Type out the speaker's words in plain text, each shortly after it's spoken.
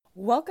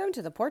Welcome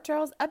to the Port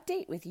Charles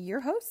Update with your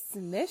hosts,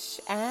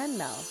 Mish and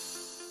Mel.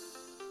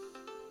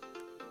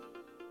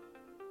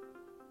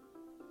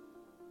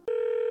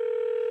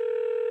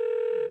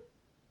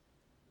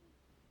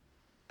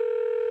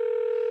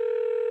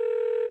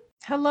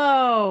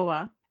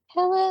 Hello.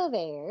 Hello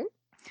there.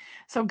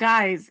 So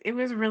guys, it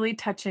was really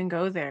touch and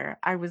go there.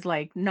 I was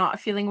like not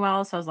feeling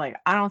well, so I was like,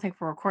 I don't think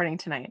we're recording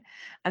tonight.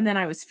 And then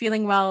I was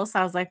feeling well, so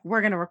I was like,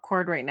 we're going to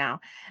record right now.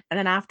 And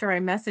then after I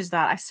messaged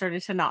that, I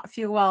started to not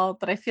feel well,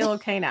 but I feel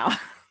okay now.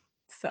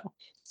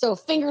 So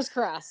fingers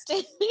crossed.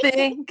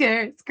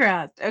 Fingers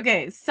crossed.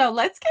 Okay, so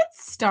let's get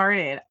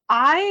started.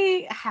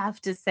 I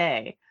have to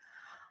say,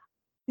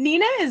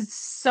 Nina is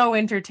so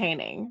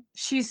entertaining.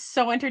 She's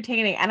so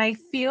entertaining. And I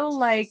feel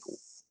like,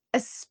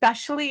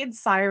 especially in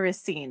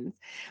Cyrus scenes,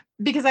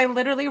 because I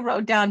literally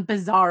wrote down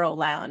Bizarro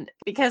Land,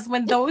 because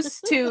when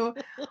those two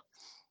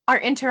are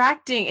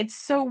interacting, it's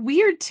so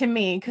weird to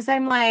me because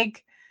I'm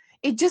like,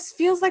 it just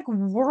feels like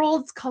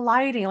worlds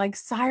colliding. Like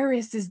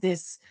Cyrus is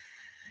this,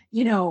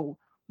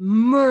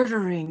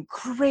 murdering,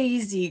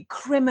 crazy,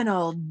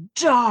 criminal,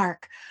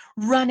 dark,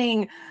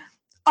 running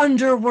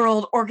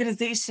underworld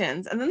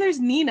organizations. And then there's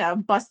Nina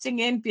busting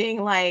in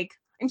being like,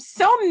 I'm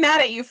so mad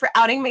at you for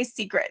outing my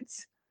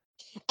secrets.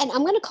 And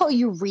I'm going to call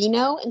you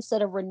Reno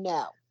instead of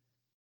Renault.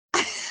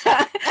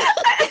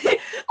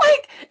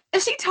 Like,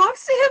 she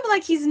talks to him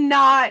like he's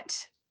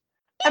not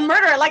a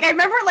murderer. Like, I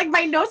remember, like,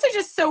 my notes are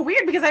just so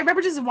weird because I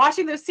remember just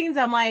watching those scenes.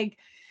 I'm like,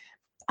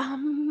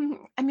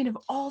 of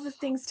all the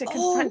things to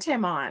confront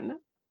him on.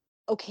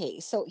 Okay,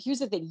 so here's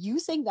the thing. You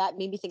saying that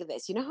made me think of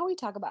this. You know how we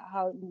talk about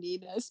how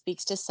Nina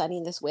speaks to Sonny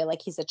in this way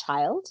like he's a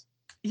child?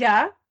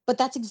 Yeah. But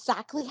that's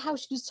exactly how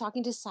she was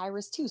talking to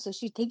Cyrus too. So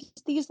she takes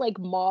these like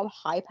mob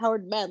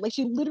high-powered men. Like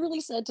she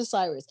literally said to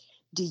Cyrus,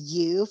 do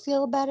you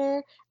feel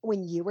better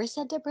when you were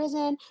sent to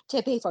prison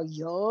to pay for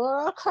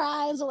your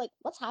crimes? Or like,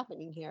 what's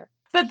happening here?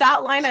 But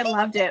that line, I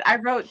loved it. I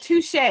wrote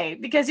touche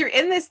because you're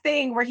in this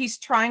thing where he's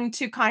trying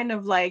to kind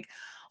of like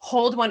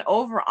hold one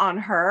over on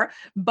her.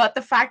 But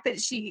the fact that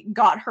she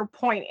got her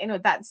point in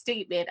with that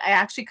statement, I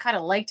actually kind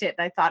of liked it.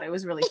 And I thought it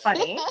was really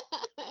funny.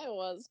 It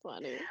was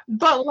funny.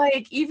 But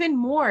like even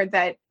more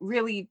that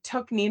really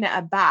took Nina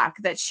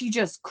aback that she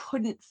just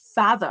couldn't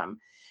fathom.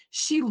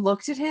 She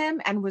looked at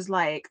him and was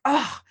like,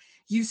 oh,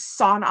 you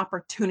saw an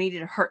opportunity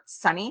to hurt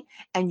Sonny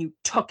and you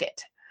took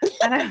it.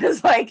 And I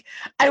was like,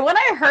 and when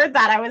I heard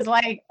that, I was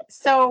like,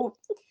 so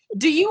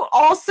do you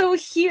also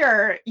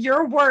hear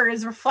your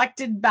words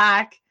reflected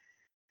back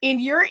in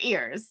your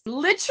ears?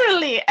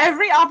 Literally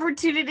every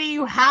opportunity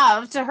you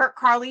have to hurt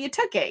Carly, you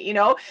took it.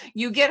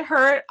 You get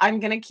hurt, I'm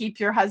going to keep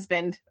your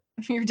husband,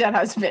 your dead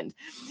husband.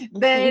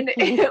 Then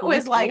it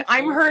was like,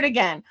 I'm hurt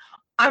again.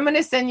 I'm going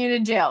to send you to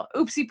jail.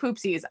 Oopsie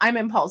poopsies. I'm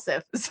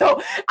impulsive.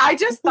 So I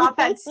just thought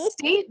that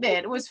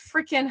statement was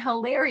freaking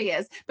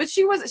hilarious. But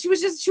she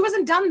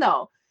wasn't done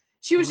though.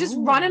 She was just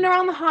running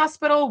around the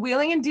hospital,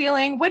 wheeling and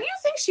dealing. What do you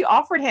think she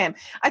offered him?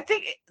 I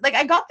think, like,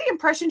 I got the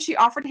impression she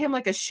offered him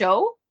like a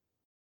show.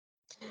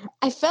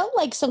 I felt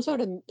like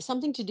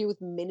something to do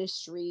with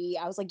ministry.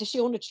 I was like, does she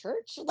own a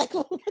church? Like,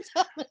 what's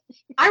happening?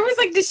 I was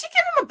like, did she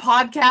give him a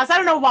podcast? I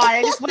don't know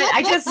why.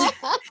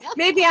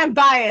 Maybe I'm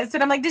biased.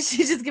 And I'm like, did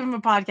she just give him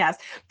a podcast?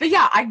 But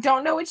yeah, I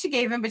don't know what she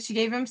gave him, but she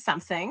gave him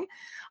something.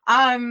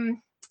 And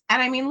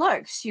I mean,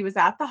 look, she was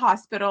at the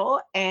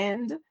hospital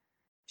and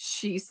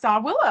she saw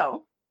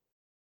Willow.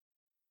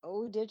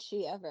 Oh, did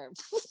she ever?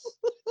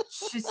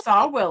 She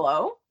saw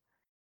Willow.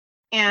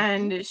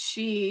 And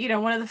she,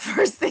 one of the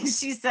first things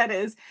she said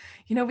is,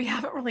 we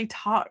haven't really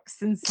talked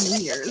since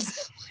New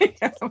Year's. Like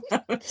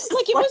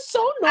it was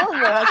so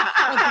normal. Like,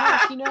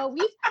 my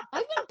gosh,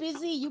 I've been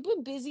busy. You've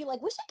been busy.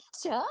 Like, we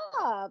should catch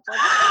up. Like,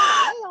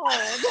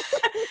 wild.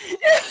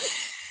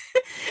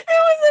 It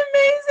was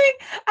amazing.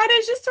 And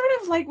it's just sort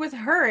of like with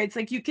her, it's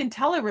like you can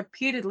tell her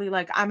repeatedly,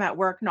 like, I'm at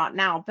work, not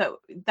now. But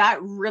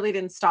that really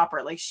didn't stop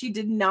her. Like, she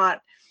did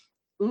not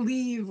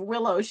leave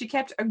Willow. She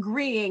kept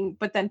agreeing,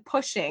 but then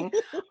pushing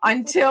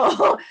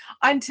until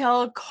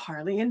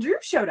Carly and Drew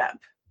showed up.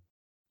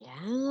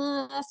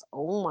 Yes.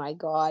 Oh my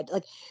God.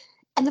 Like,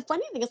 and the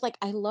funny thing is, like,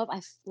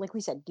 like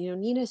we said,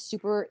 Nina's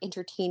super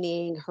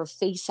entertaining. Her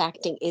face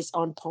acting is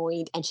on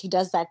point, and she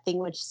does that thing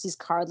when she sees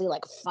Carly,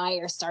 like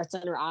fire starts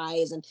in her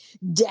eyes and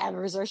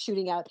daggers are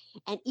shooting out.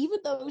 And even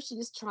though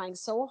she's trying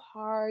so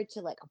hard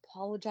to like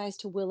apologize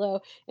to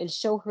Willow and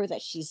show her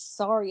that she's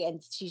sorry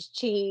and she's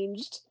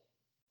changed,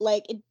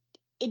 like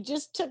it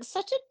just took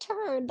such a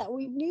turn that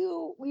we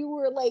knew we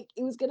were like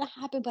it was gonna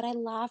happen. But I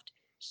laughed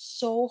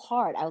so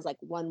hard. I was like,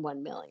 1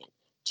 million.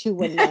 2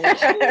 million.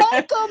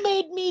 Michael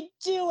made me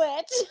do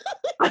it.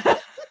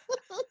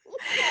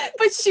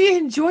 But she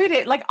enjoyed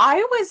it. Like I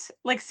was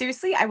like,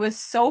 seriously, I was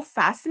so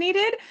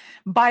fascinated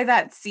by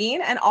that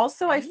scene. And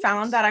also I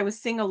found that I was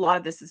seeing a lot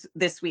of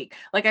this week.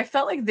 Like I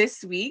felt like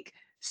this week,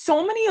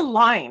 so many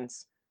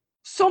lines,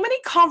 so many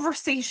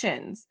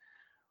conversations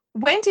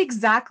went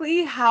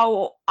exactly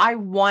how I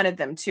wanted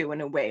them to,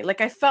 in a way.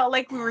 Like, I felt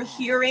like we were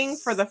hearing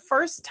for Yes. the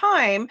first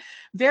time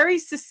very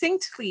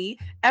succinctly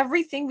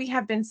everything we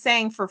have been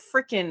saying for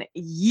freaking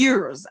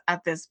years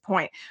at this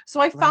point. So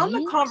I found the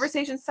Right?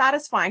 conversation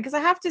satisfying, because I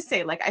have to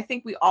say, like, I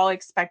think we all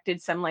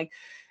expected some like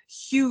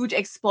huge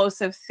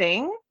explosive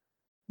thing,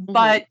 Mhm.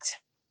 but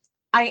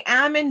I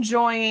am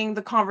enjoying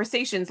the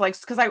conversations, like,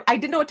 because I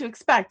didn't know what to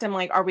expect. I'm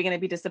like, are we going to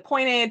be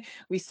disappointed?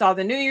 We saw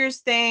the New Year's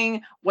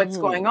thing. What's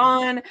going Mhm.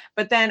 on?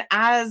 But then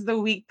as the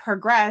week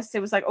progressed, it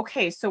was like,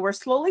 okay, so we're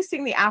slowly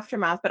seeing the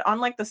aftermath. But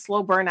unlike the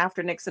slow burn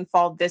after Nixon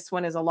fall, this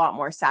one is a lot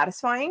more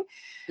satisfying.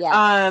 Yes.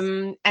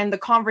 And the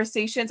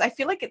conversations, I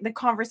feel like the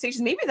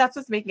conversations, maybe that's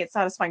what's making it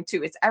satisfying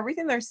too. It's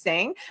everything they're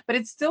saying, but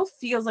it still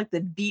feels like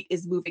the beat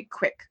is moving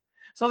quick.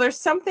 So there's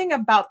something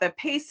about the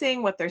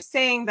pacing, what they're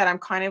saying, that I'm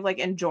kind of like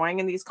enjoying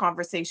in these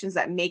conversations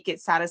that make it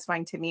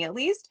satisfying to me, at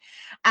least.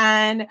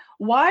 And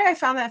why I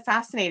found that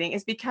fascinating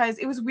is because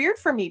it was weird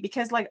for me,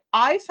 because like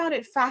I found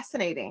it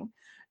fascinating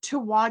to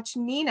watch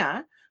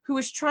Nina, who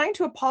was trying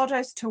to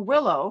apologize to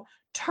Willow,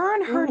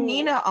 turn her Mhm.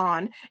 Nina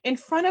on in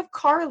front of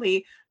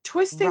Carly,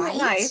 twisting the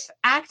knife, Right?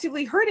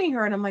 actively hurting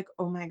her. And I'm like,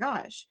 oh my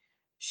gosh,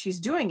 she's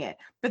doing it.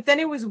 But then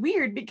it was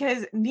weird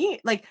because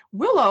like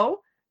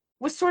Willow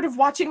was sort of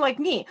watching like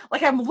me.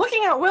 Like, I'm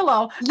looking at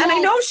Willow and I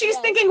know Yes, she's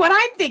yes. thinking what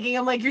I'm thinking.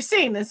 I'm like, you're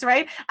saying this,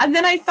 right? And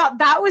then I thought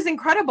that was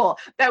incredible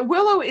that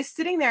Willow is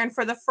sitting there and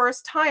for the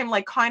first time,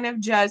 like, kind of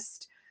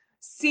just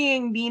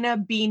seeing Nina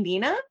be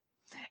Nina.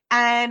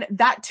 And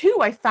that too,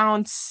 I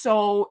found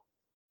so,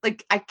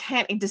 like, I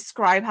can't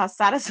describe how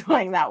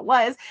satisfying that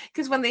was,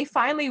 because when they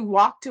finally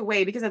walked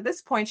away, because at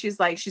this point she's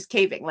like, she's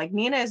caving, like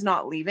Nina is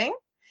not leaving,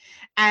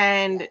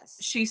 and Yes.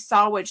 she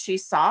saw what she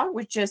saw,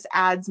 which just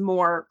adds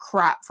more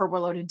crap for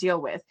Willow to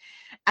deal with.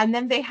 And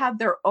then they had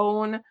their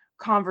own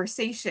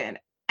conversation,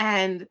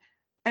 and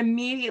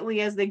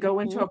immediately as they go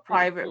into a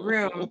private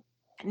room,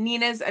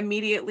 Nina's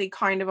immediately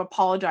kind of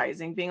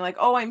apologizing, being like,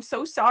 oh, I'm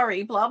so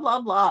sorry, blah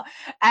blah blah.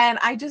 And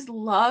I just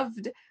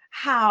loved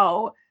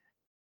how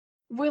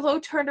Willow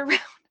turned around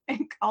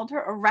and called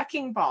her a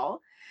wrecking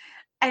ball.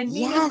 And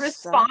Nina's Yes.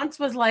 response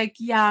was like,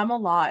 yeah, I'm a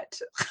lot.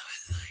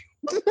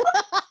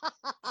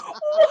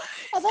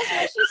 And that's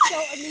why she's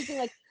so amazing.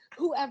 Like,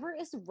 whoever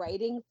is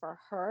writing for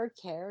her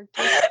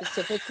character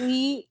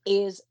specifically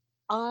is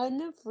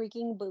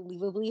unfreaking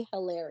believably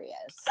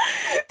hilarious.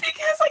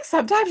 Because like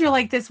sometimes you're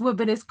like, this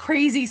woman is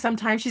crazy.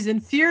 Sometimes she's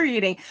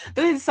infuriating.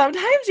 But then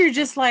sometimes you're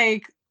just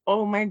like,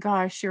 oh my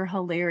gosh, you're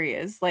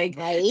hilarious. Like,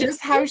 Right?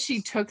 just how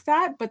she took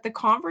that. But the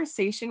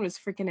conversation was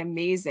freaking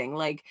amazing.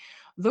 Like,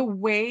 the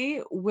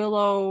way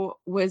Willow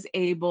was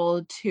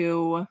able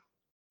to,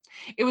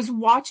 it was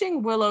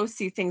watching Willow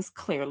see things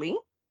clearly,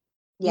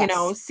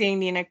 Yes. seeing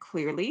Nina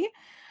clearly.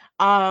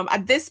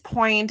 At this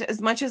point, as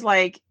much as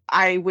like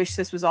I wish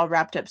this was all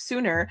wrapped up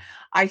sooner,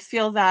 I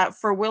feel that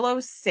for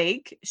Willow's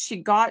sake, she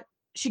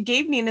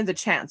gave Nina the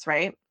chance,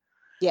 right?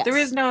 There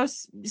is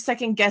Yes. no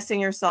second guessing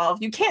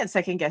yourself. You can't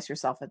second guess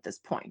yourself at this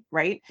point,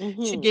 right?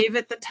 She Hmm. gave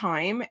it the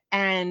time,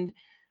 and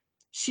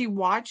she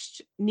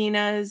watched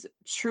Nina's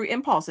true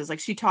impulses. Like,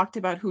 she talked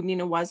about who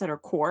Nina was at her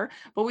core,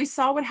 but we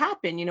saw what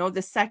happened.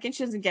 The second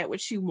she doesn't get what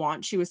she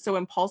wants, she was so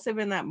impulsive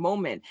in that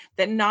moment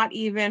that not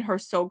even her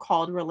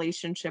so-called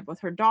relationship with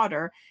her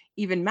daughter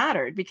even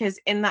mattered. Because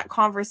in that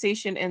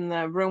conversation in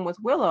the room with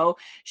Willow,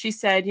 she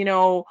said,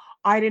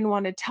 I didn't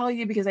want to tell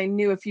you because I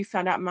knew if you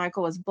found out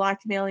Michael was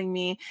blackmailing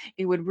me,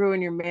 it would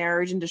ruin your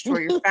marriage and destroy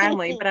your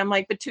family. But I'm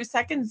like, but 2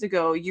 seconds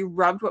ago, you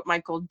rubbed what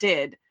Michael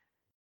did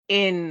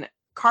in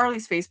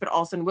Carly's face, but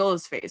also in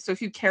Willow's face. So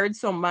if you cared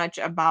so much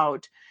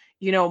about,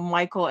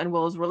 Michael and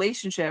Willow's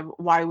relationship,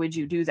 why would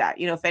you do that?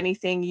 If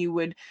anything, you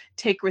would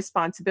take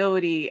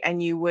responsibility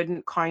and you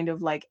wouldn't kind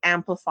of like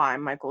amplify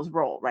Michael's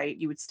role, right?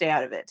 You would stay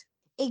out of it.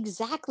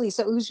 Exactly.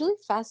 So it was really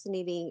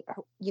fascinating,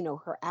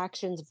 her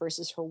actions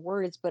versus her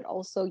words, but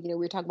also, we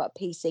were talking about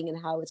pacing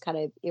and how it's kind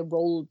of it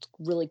rolled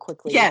really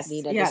quickly with Yes,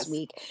 Nina this yes.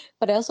 week.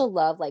 But I also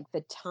love like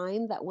the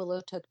time that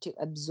Willow took to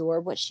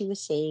absorb what she was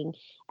saying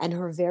and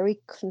her very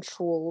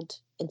controlled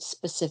and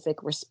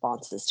specific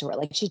responses to her.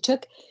 Like she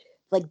took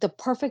like the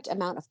perfect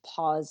amount of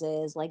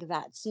pauses. Like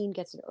that scene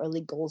gets an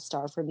early gold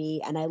star for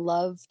me. And I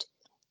loved,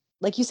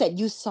 like you said,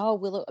 you saw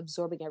Willow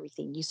absorbing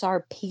everything. You saw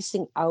her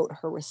pacing out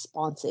her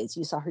responses.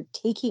 You saw her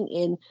taking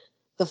in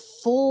the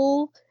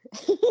full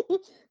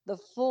the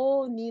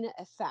full Nina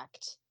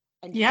effect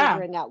and Yeah.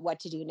 figuring out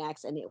what to do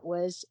next. And it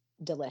was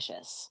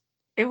delicious.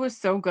 It was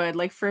so good.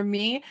 Like, for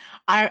me,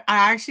 I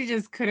actually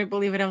just couldn't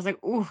believe it. I was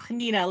like, "Ooh,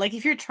 Nina, like,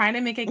 if you're trying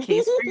to make a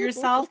case for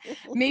yourself,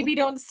 maybe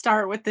don't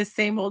start with the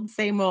same old,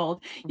 same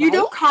old."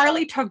 Right?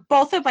 Carly took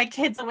both of my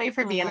kids away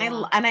from me, and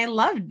Uh, I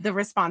loved the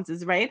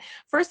responses, right?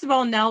 First of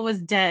all, Nell was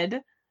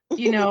dead,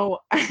 you know,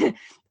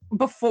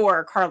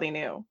 before Carly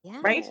knew,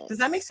 right? Does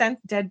that make yes. sense?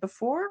 Dead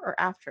before or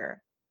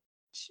after?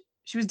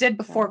 She was dead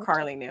before Right?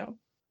 Carly knew.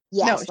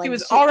 No, Yes, she like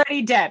was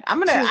already dead. she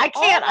was I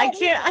already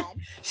can't. dead,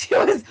 She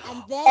was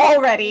and then Carly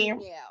already.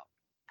 knew.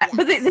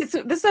 But Yes. this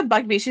is a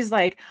bug me. She's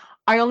like,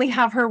 I only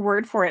have her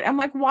word for it. I'm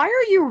like, why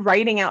are you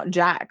writing out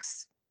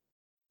Jax?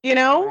 You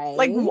know,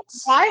 like Right.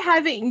 why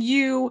haven't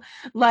you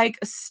like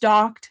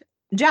stalked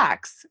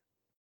Jax?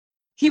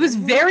 He was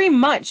very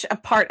much a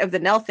part of the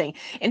Nell thing.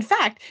 In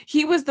fact,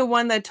 he was the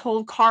one that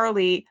told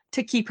Carly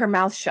to keep her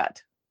mouth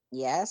shut.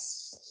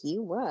 Yes, he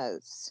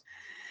was.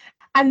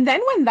 And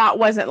then when that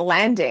wasn't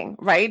landing,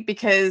 right?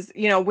 Because,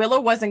 Willow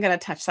wasn't going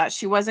to touch that.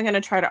 She wasn't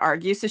going to try to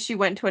argue. So she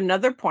went to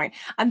another point.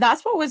 And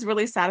that's what was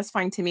really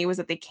satisfying to me was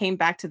that they came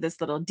back to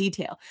this little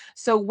detail.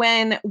 So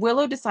when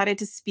Willow decided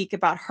to speak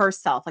about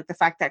herself, like the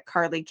fact that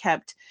Carly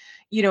kept,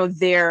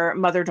 their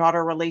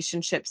mother-daughter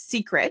relationship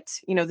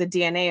secret, the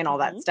DNA and all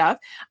that stuff,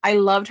 I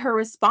loved her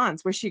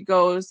response where she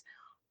goes,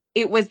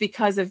 it was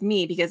because of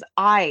me, because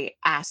I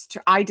asked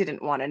her. I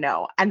didn't want to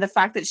know. And the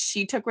fact that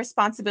she took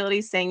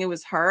responsibility saying it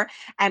was her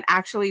and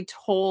actually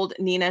told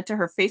Nina to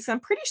her face.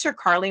 I'm pretty sure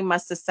Carly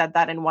must have said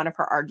that in one of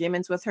her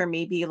arguments with her,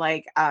 maybe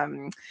like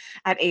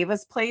at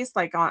Ava's place,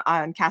 like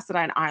on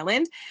Cassadine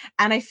Island.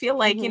 And I feel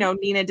like,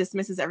 Nina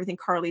dismisses everything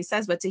Carly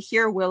says, but to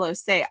hear Willow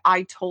say,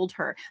 I told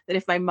her that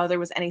if my mother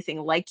was anything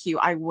like you,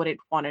 I wouldn't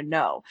want to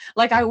know.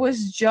 Like I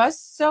was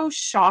just so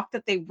shocked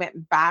that they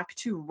went back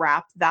to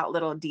wrap that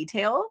little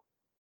detail.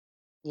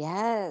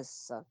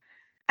 Yes.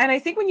 And I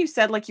think when you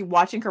said like you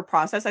watching her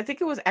process, I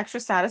think it was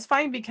extra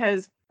satisfying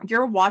because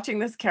you're watching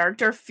this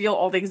character feel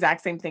all the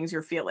exact same things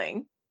you're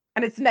feeling.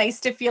 And it's nice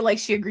to feel like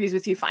she agrees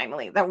with you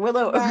finally, that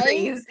Willow Right?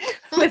 agrees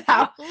with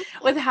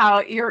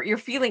how you're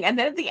feeling. And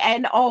then at the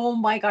end, oh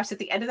my gosh, at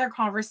the end of their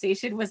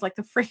conversation was like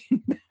the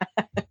freaking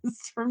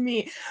best for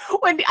me.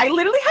 When I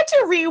literally had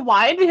to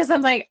rewind because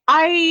I'm like,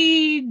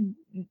 I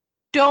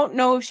don't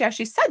know if she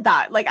actually said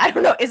that. Like, I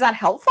don't know. Is that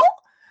helpful?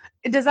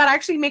 Does that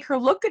actually make her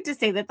look good to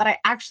say that I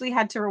actually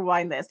had to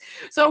rewind this?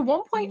 So at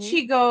one point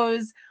she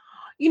goes,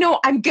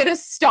 I'm going to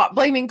stop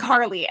blaming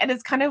Carly. And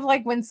it's kind of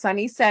like when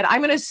Sunny said,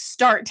 I'm going to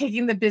start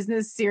taking the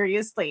business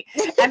seriously.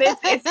 And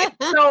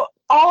it's so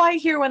all I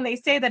hear when they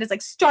say that is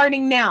like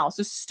starting now.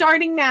 So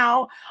starting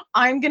now,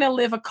 I'm going to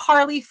live a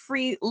Carly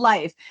free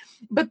life.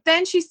 But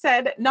then she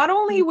said, not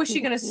only was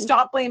she going to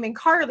stop blaming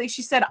Carly,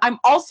 she said, I'm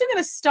also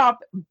going to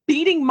stop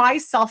beating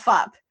myself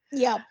up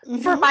Yep.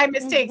 for my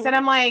mistakes. And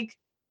I'm like,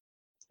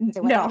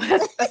 So no,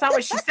 that's not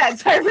what she said.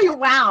 So I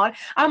rewound.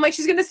 I'm like,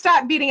 she's going to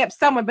stop beating up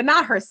someone, but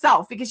not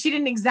herself, because she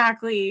didn't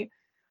exactly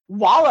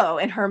wallow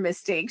in her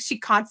mistakes. She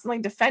constantly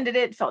defended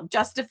it, felt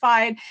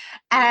justified.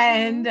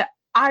 And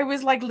I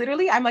was like,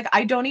 literally, I'm like,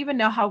 I don't even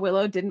know how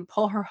Willow didn't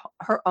pull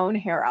her own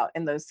hair out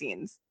in those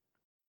scenes.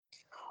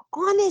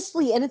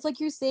 Honestly, and it's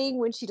like you're saying,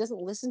 when she doesn't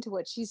listen to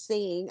what she's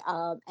saying,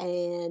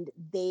 and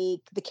the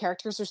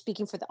characters are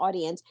speaking for the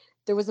audience.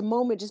 There was a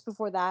moment just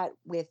before that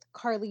with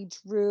Carly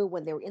Drew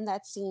when they were in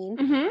that scene,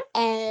 Mm-hmm.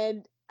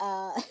 and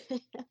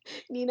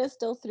Nina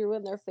still threw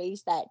in their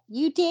face that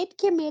you did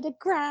commit a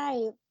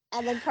crime,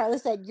 and then Carla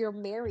said, "You're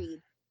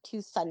married to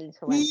Sonny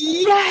Corenso." I was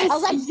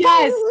Yes, like, yes.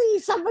 finally,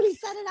 somebody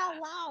said it out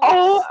loud.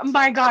 Oh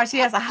my gosh,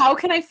 yes. How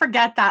can I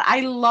forget that?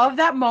 I love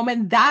that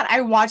moment. That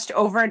I watched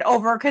over and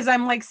over because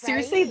I'm like,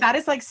 seriously, Right? that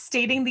is like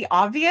stating the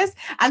obvious.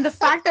 And the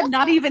fact that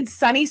not even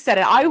Sunny said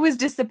it, I was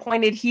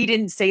disappointed he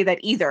didn't say that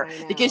either,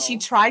 I because she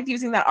know. tried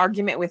using that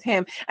argument with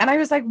him. And I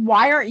was like,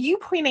 why aren't you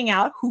pointing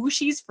out who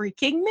she's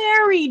freaking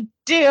married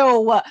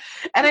to?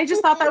 And I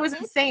just thought that was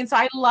insane. So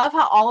I love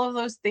how all of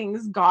those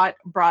things got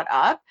brought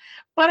up.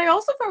 But I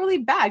also felt really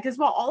bad because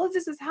while all of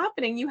this is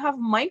happening, you have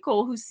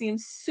Michael, who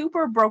seems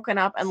super broken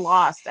up and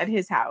lost at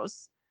his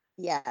house.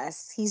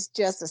 Yes, he's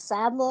just a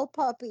sad little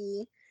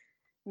puppy,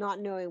 not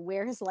knowing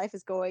where his life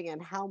is going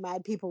and how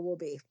mad people will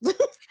be.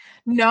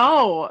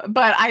 No,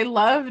 but I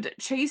loved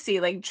Tracy.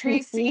 Like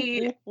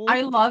Tracy,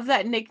 I love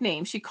that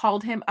nickname. She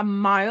called him a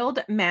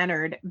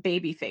mild-mannered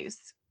baby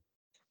face.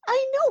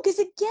 I know, because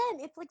again,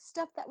 it's like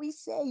stuff that we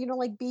say,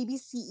 like baby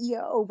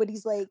CEO, but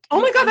he's like, Oh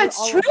my God, under that's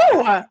all true.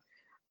 of that,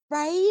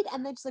 right?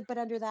 And then just like, but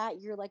under that,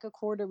 you're like a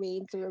quarter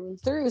vein through and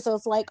through. So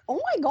it's like,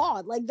 oh my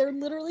God, like they're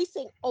literally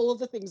saying all of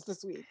the things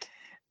this week.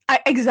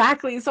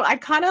 Exactly. So I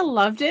kind of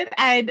loved it.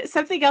 And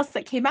something else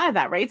that came out of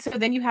that, right? So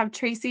then you have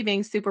Tracy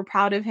being super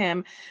proud of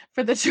him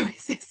for the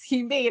choices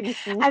he made.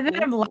 And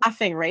then I'm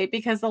laughing, right?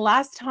 Because the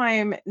last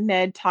time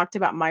Ned talked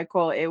about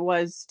Michael, it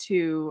was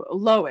to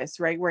Lois,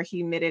 right? Where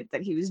he admitted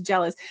that he was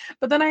jealous.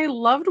 But then I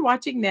loved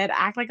watching Ned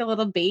act like a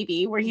little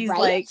baby, where he's Right?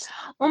 like,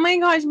 oh my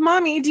gosh,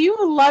 mommy, do you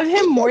love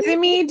him more than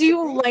me? Do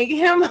you like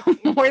him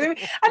more than me?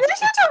 And then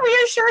she had to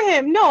reassure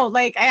him, no,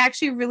 like I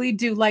actually really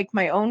do like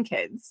my own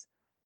kids.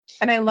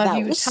 And I love That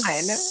you a was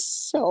ton.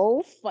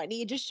 so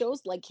funny. It just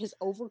shows like his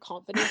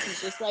overconfidence.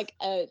 He's just like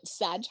a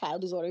sad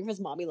child who's wondering if his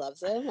mommy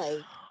loves him. Like,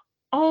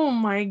 Oh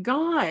my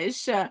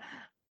gosh.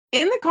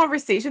 In the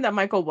conversation that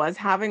Michael was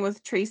having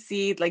with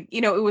Tracy, like,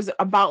 it was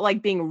about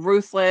like being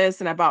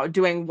ruthless and about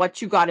doing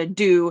what you got to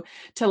do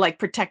to like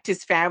protect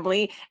his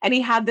family. And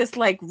he had this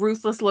like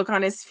ruthless look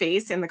on his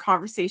face in the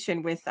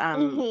conversation with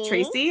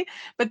Tracy.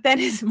 But then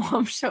his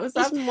mom shows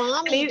his up and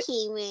mommy he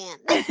came in.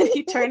 and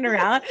he turned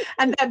around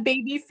and that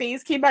baby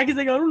face came back. He's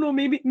like, I don't know,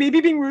 maybe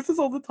being ruthless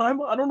all the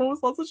time, I don't know,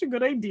 it's not such a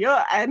good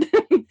idea. And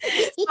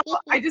so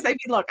I mean,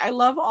 look, I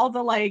love all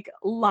the like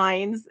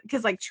lines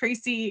because like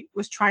Tracy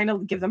was trying to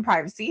give them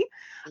privacy.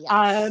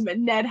 Carly. Yes.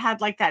 Ned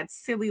had like that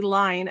silly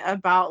line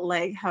about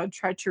like how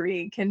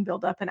treachery can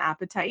build up an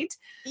appetite.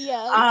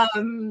 Yes.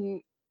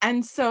 Um,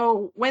 and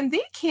so when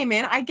they came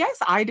in, I guess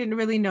I didn't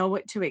really know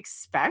what to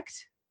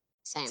expect,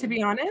 to Same.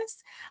 be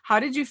honest. How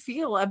did you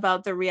feel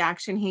about the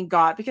reaction he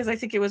got? Because I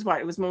think it was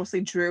what? It was mostly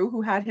Drew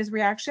who had his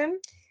reaction.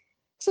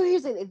 So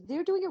here's the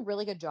they're doing a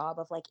really good job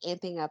of like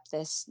amping up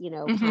this,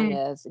 kind Mhm.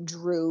 of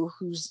Drew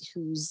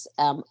who's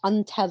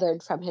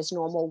untethered from his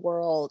normal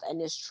world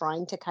and is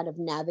trying to kind of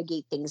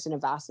navigate things in a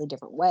vastly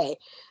different way.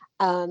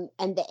 And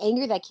the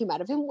anger that came out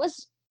of him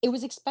was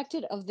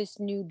expected of this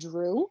new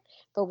Drew,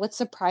 but what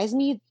surprised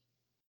me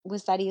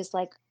was that he was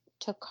like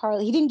to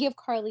Carly. He didn't give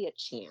Carly a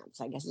chance,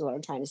 I guess is what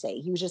I'm trying to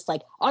say. He was just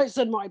like, I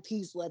said my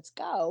piece, let's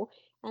go.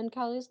 And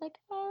Carly was like,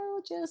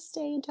 I'll just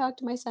stay and talk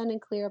to my son and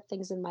clear up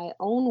things in my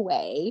own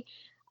way.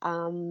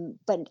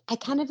 But I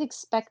kind of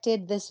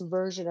expected this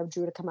version of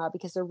Drew to come out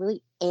because they're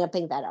really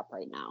amping that up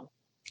right now.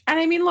 And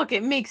I mean, look,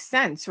 it makes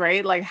sense,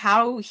 right? Like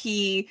how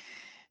he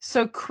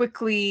so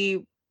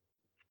quickly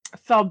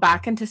fell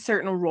back into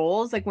certain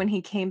roles, like when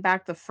he came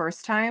back the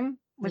first time,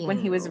 like when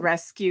he was Yeah.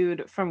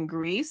 rescued from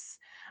Greece.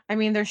 I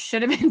mean, there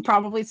should have been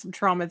probably some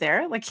trauma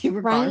there. Like you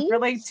were gone for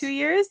like 2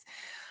 years.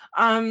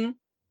 Um,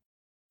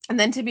 and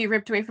then to be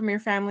ripped away from your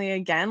family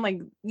again, like,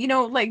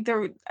 like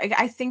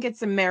I think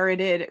it's a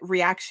merited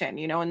reaction,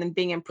 and then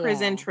being in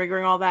prison, Yeah.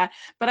 triggering all that.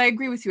 But I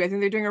agree with you. I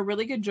think they're doing a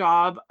really good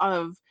job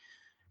of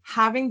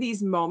having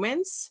these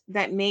moments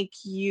that make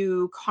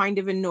you kind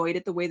of annoyed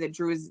at the way that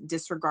Drew is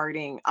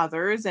disregarding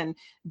others and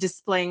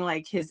displaying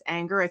like his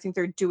anger. I think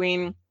they're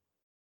doing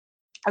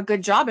a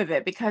good job of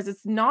it because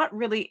it's not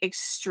really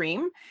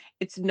extreme.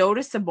 It's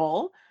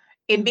noticeable.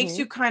 It makes Hmm.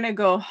 you kind of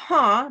go,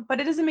 huh,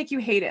 but it doesn't make you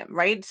hate him,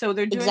 right? So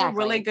they're doing a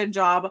really Exactly. good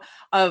job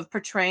of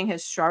portraying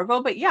his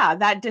struggle. But yeah,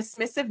 that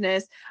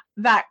dismissiveness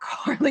that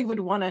Carly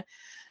would want to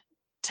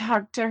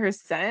talk to her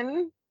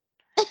son,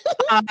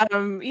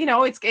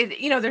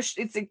 there's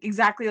it's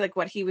exactly like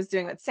what he was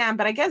doing with Sam,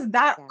 but I guess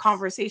that Yes.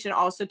 conversation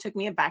also took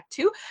me aback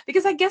too,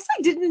 because I guess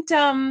I didn't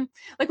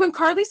like when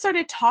Carly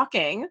started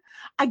talking,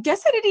 I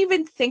guess I didn't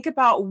even think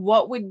about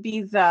what would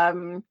be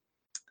the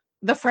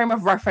frame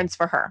of reference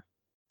for her.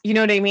 You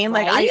know what I mean?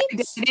 Like I Right?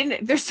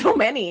 didn't, there's so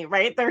many,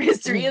 right? Their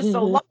history is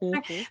so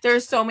long.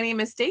 There's so many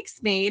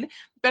mistakes made,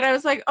 but I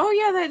was like, oh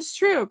yeah, that's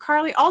true.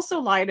 Carly also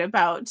lied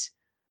about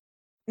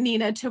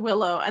Nina to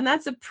Willow, and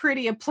that's a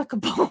pretty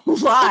applicable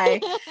lie.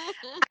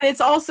 And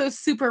it's also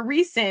super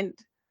recent.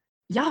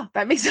 Yeah,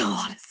 that makes a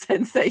lot of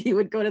sense that you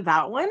would go to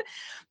that one.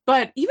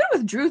 But even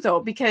with Drew though,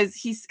 because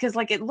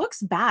like it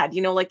looks bad,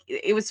 like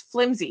it was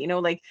flimsy,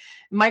 like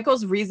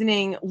Michael's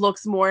reasoning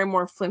looks more and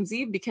more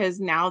flimsy because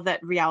now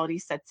that reality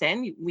sets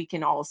in, we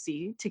can all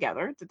see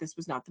together that this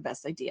was not the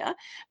best idea.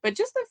 But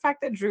just the fact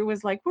that Drew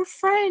was like, we're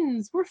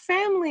friends, we're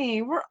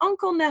family, we're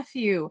uncle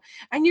nephew,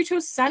 and you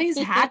chose Sonny's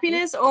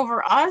happiness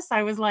over us,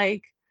 I was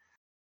like,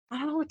 I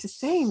don't know what to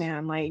say,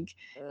 man. Like,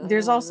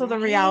 there's also the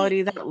Right?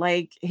 reality that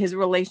like his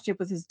relationship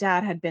with his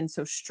dad had been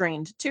so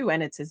strained too,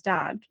 and it's his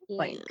dad.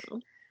 Like, Yeah.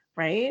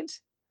 right?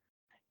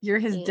 You're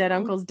his dead Yeah.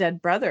 uncle's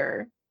dead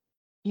brother,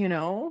 you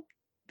know,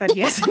 that he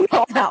hasn't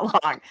known that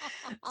long.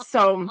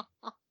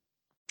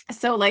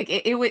 So like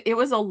it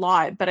was a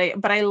lot, but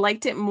I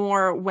liked it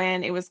more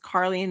when it was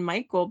Carly and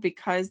Michael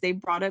because they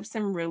brought up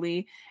some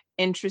really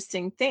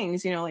interesting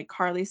things. Like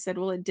Carly said,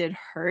 well, it did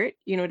hurt,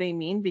 you know what I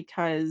mean?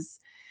 Because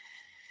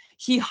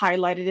he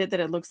highlighted it that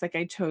it looks like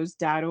I chose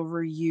dad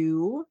over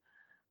you.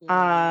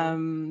 Yeah.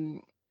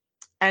 Um,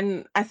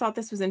 and I thought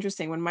this was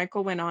interesting when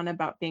Michael went on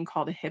about being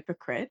called a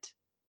hypocrite.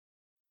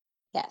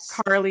 Yes.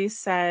 Carly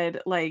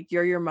said, like,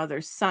 you're your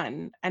mother's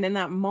son. And in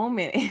that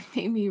moment, it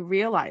made me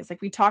realize,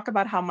 like, we talk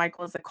about how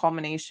Michael is a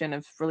culmination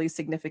of really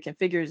significant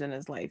figures in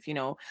his life.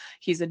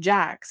 He's a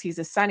Jax, he's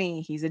a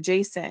Sonny, he's a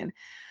Jason.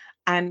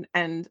 And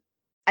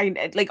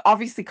like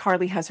obviously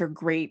Carly has her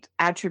great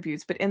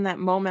attributes, but in that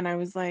moment I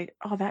was like,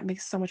 oh, that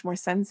makes so much more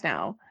sense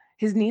now.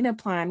 His Nina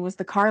plan was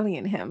the Carly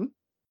in him.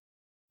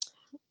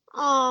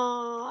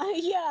 Oh,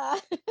 yeah.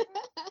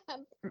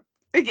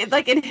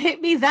 It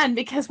hit me then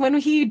because when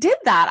he did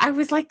that, I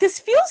was like, this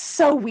feels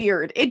so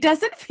weird. It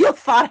doesn't feel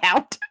thought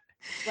out.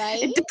 It Right?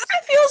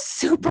 doesn't feel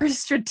super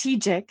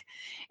strategic.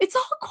 It's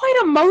all quite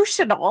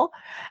emotional.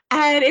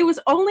 And it was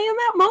only in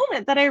that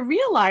moment that I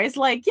realized,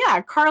 like, yeah,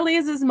 Carly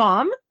is his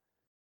mom.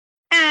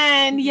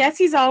 And Mhm. yes,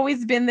 he's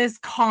always been this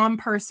calm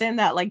person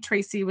that like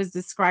Tracy was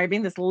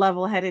describing, this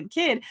level-headed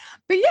kid.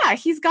 But yeah,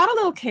 he's got a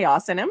little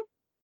chaos in him.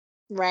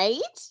 Right?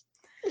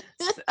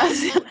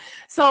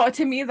 So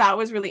to me, that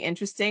was really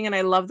interesting. And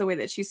I love the way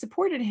that she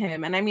supported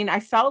him. And I mean, I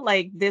felt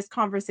like this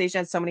conversation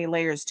had so many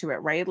layers to it,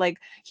 right? Like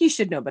he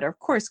should know better. Of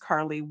course,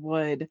 Carly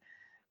would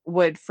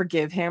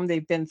forgive him.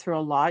 They've been through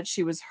a lot.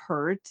 She was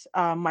hurt.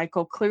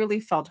 Michael clearly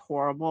felt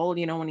horrible,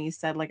 when he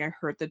said, like, I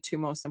hurt the two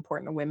most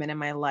important women in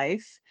my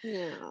life.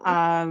 Yeah.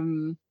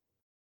 Um,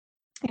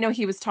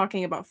 he was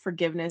talking about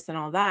forgiveness and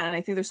all that. And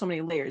I think there's so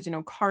many layers.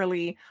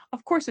 Carly,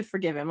 of course, would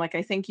forgive him. Like,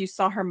 I think you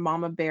saw her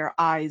mama bear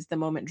eyes the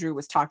moment Drew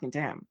was talking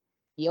to him.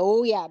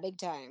 Oh yeah, big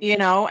time.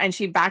 And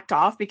she backed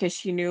off because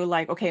she knew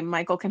like, okay,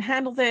 Michael can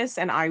handle this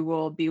and I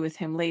will be with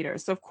him later.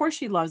 So of course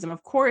she loves him.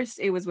 Of course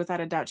it was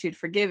without a doubt she'd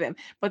forgive him.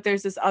 But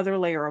there's this other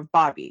layer of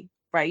Bobby,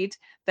 right?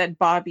 That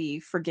Bobby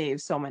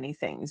forgave so many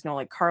things.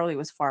 Like Carly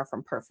was far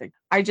from perfect.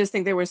 I just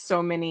think there were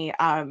so many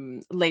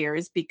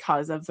layers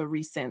because of the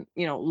recent,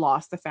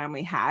 loss the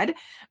family had.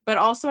 But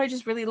also I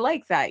just really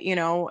like that,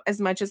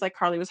 as much as like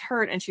Carly was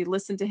hurt and she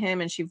listened to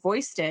him and she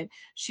voiced it,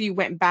 she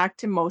went back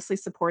to mostly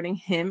supporting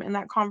him in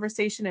that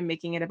conversation and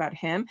making it about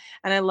him.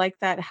 And I like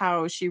that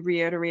how she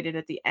reiterated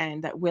at the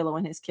end that Willow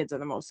and his kids are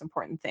the most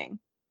important thing.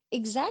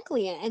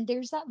 Exactly. And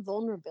there's that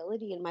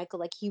vulnerability in Michael.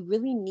 Like he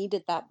really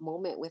needed that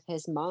moment with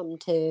his mom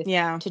to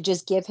Yeah.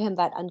 just give him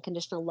that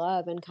unconditional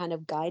love and kind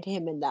of guide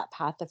him in that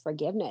path of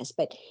forgiveness.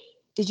 But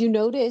did you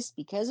notice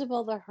because of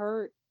all the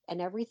hurt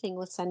and everything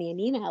with Sunny and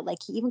Nina,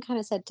 like he even kind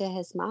of said to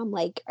his mom,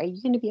 like, are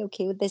you gonna be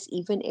okay with this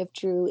even if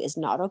Drew is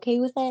not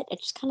okay with it?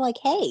 It's just kind of like,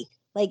 hey,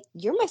 like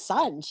you're my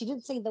son. She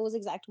didn't say those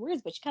exact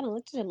words, but she kind of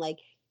looked at him like,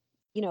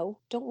 don't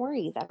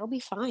worry, that'll be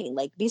fine.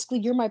 Like basically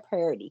you're my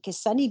priority because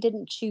Sunny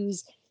didn't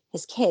choose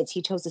his kids,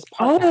 he chose his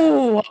partner.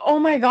 Oh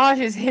my gosh,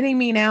 it's hitting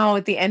me now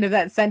at the end of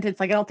that sentence.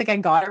 Like I don't think I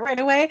got it right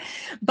away,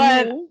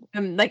 but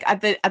Mhm. like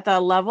at the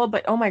level,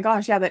 but oh my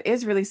gosh, yeah, that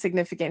is really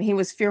significant. He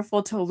was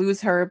fearful to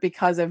lose her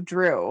because of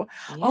Drew.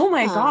 Oh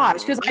my gosh,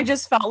 because Yeah. I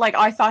just felt like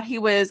I thought he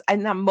was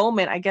in that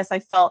moment, I guess I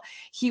felt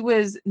he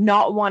was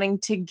not wanting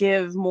to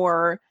give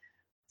more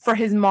for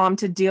his mom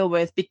to deal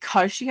with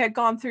because she had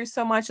gone through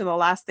so much and the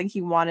last thing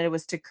he wanted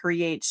was to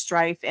create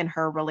strife in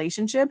her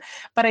relationship.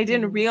 But I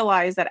didn't Mhm.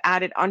 realize that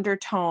added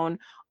undertone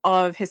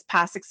of his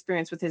past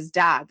experience with his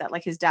dad, that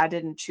like his dad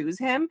didn't choose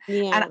him. And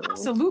Yeah.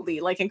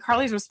 absolutely, like in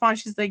Carly's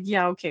response, she's like,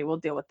 yeah, okay, we'll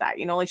deal with that.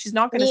 Like she's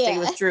not going to stay Yeah.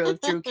 with Drew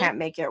if Drew can't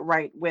make it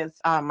right with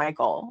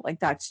Michael.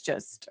 Like that's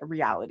just a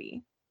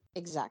reality.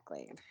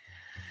 Exactly.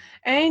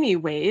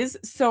 Anyways,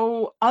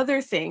 so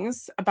other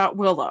things about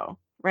Willow,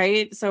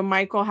 right? So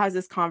Michael has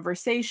this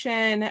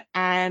conversation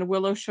and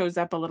Willow shows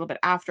up a little bit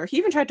after. He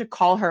even tried to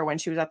call her when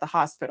she was at the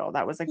hospital.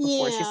 That was like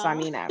before she saw Yeah.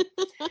 Nina.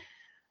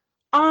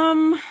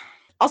 Um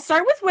I'll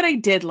start with what I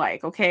did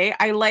like, okay?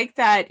 I like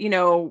that,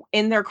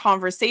 in their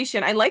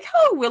conversation, I like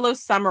how Willow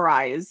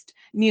summarized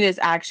Nina's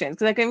actions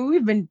because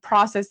we've been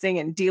processing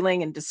and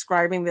dealing and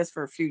describing this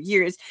for a few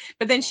years,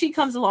 but then she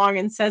comes Yes. along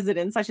and says it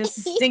in such a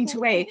succinct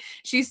way.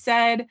 She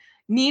said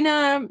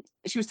Nina,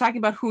 she was talking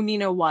about who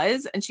Nina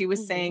was, and she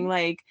was saying Mhm.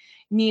 like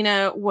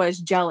Nina was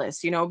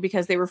jealous,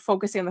 because they were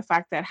focusing on the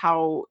fact that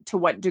how to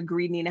what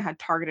degree Nina had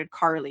targeted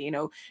Carly.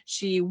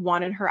 She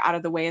wanted her out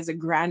of the way as a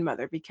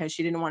grandmother because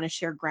she didn't want to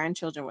share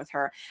grandchildren with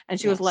her. And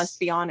she was, let's Yes.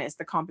 be honest,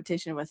 the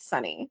competition with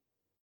Sunny.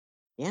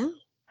 Yeah.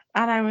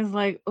 And I was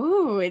like,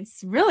 ooh,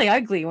 it's really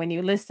ugly when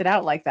you list it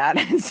out like that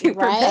and super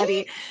Right?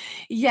 petty.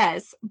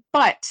 Yes,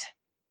 but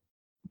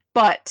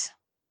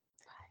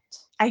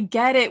I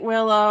get it,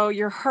 Willow.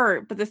 You're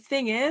hurt. But the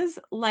thing is,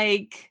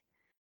 like,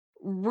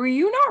 were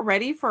you not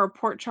ready for a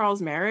Port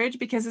Charles marriage?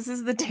 Because this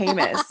is the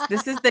tamest.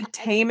 This is the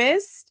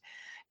tamest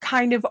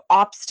kind of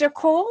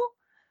obstacle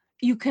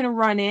you can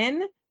run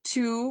in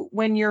to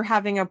when you're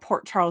having a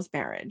Port Charles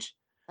marriage.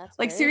 That's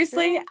Like very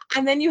seriously, true.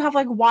 and then you have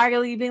like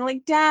Wiley being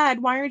like,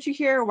 "Dad, why aren't you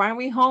here? Why aren't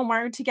we home? Why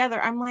aren't we together?"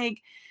 I'm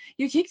like,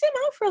 you kicked him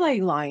out for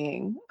like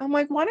lying. I'm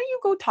like, why don't you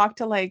go talk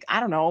to like, I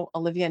don't know,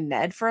 Olivia and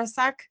Ned for a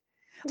sec?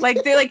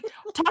 Like they like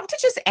talk to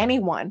just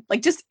anyone,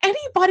 like just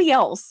anybody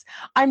else.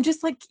 I'm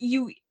just like,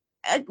 you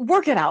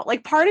work it out.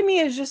 Like part of me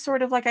is just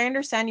sort of like, I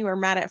understand you were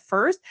mad at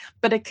first,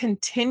 but a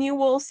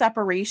continual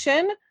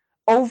separation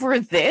over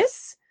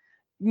this,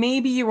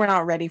 maybe you were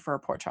not ready for a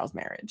Port Charles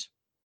marriage.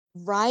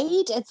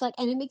 Right? It's like,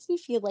 and it makes me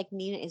feel like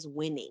Nina is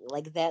winning.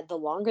 Like that, the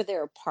longer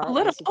they're A apart,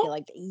 little. makes me feel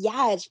like,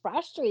 yeah, it's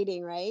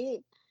frustrating, right?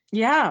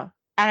 Yeah.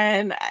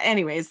 And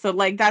anyways, so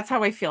like that's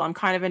how I feel. I'm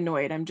kind of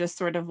annoyed. I'm just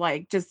sort of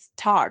like, just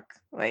talk.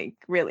 Like,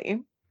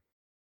 really.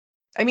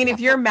 I mean, Yeah. if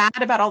you're mad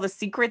about all the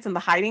secrets and the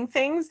hiding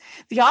things,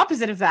 the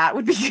opposite of that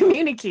would be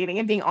communicating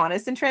and being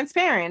honest and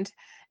transparent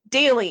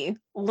daily,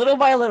 little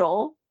by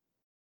little.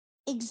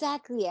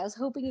 Exactly. I was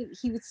hoping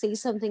he would say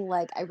something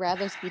like, I'd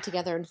rather us be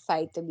together and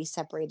fight than be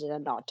separated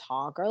and not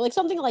talk, or like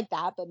something like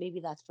that. But maybe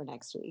that's for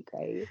next week,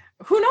 right?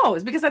 Who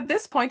knows? Because at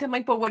this point, I'm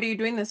like, but what are you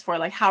doing this for?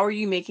 Like, how are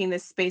you making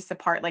this space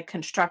apart like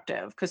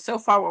constructive? Because so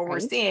far, what we're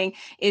Right? seeing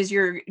is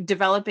you're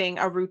developing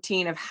a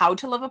routine of how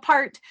to live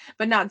apart,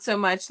 but not so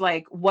much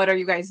like what are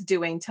you guys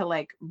doing to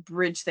like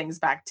bridge things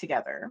back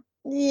together.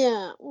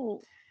 Yeah.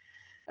 Mm.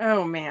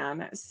 Oh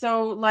man.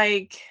 So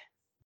like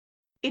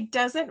it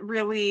doesn't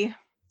really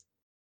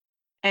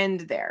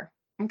end there.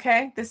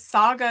 Okay. This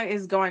saga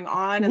is going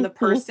on, and the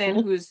person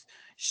who's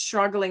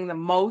struggling the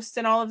most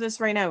in all of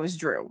this right now is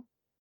Drew.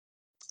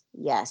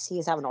 Yes,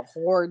 he's having a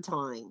hard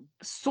time.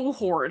 So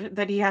hoard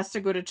that he has to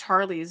go to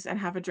Charlie's and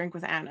have a drink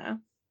with Anna.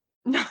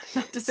 Not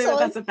to say that So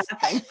that's a it's bad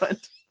thing, but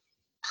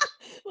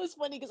it was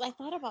funny because I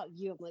thought about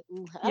you. I'm like, I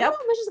don't know yep.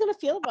 how much she's gonna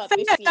feel about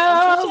this yet.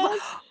 I'm sure she Fails.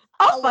 has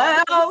Oh, a lot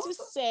of things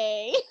to fails.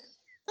 say.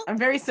 I'm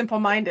very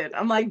simple-minded.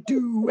 I'm like,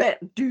 do it.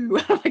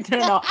 I'm like,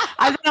 no.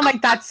 I'm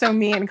like, that's so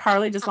mean.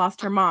 Carly just lost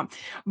her mom.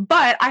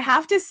 But I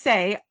have to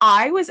say,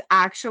 I was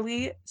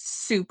actually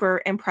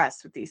super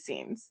impressed with these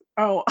scenes.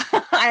 Oh,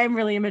 I am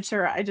really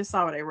immature. I just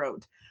saw what I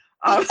wrote.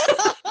 Um,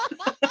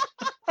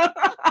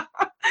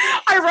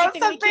 I wrote We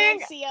something.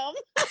 can't see them.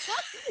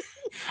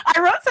 I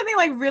wrote something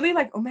like really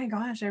like, oh my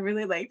gosh, I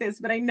really like this.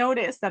 But I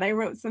noticed that I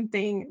wrote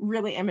something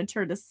really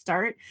immature to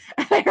start.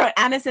 And I wrote,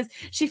 Anna says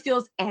she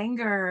feels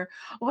anger.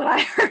 What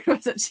I heard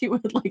was that she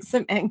would like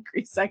some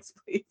angry sex,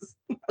 please.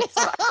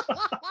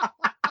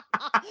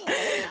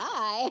 Oh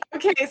my.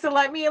 Okay, so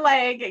let me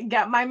like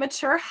get my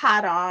mature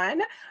hat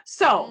on.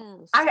 So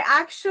Yes. I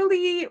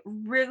actually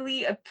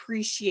really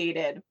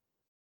appreciated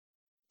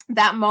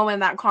that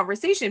moment, that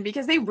conversation,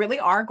 because they really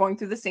are going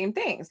through the same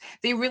things.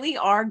 They really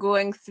are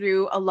going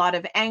through a lot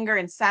of anger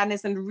and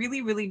sadness and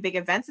really, really big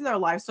events in their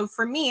lives. So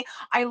for me,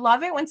 I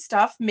love it when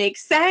stuff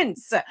makes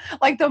sense,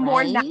 like the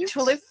more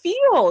natural Right? it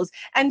feels.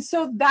 And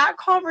so that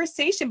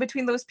conversation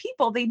between those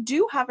people, they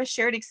do have a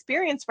shared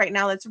experience right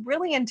now that's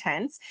really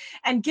intense.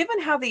 And given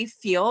how they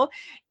feel,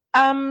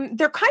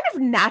 they're kind of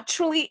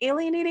naturally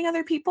alienating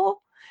other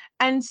people.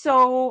 And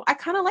so I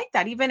kind of like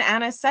that. Even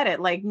Anna said it,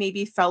 like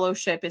maybe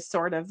fellowship is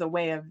sort of the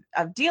way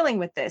of dealing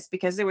with this,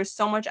 because there was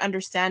so much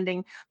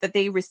understanding that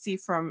they receive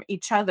from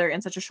each other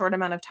in such a short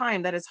amount of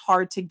time that it's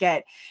hard to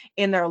get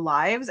in their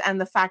lives. And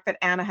the fact that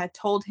Anna had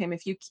told him,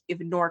 if you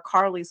ignore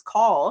Carly's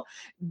call,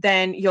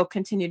 then you'll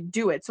continue to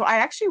do it. So I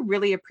actually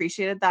really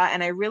appreciated that.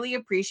 And I really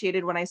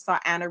appreciated when I saw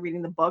Anna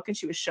reading the book and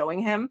she was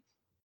showing him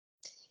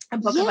a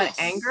book about Yes.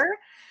 anger.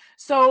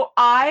 So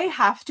I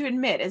have to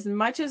admit, as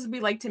much as we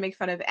like to make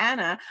fun of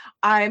Anna,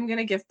 I'm going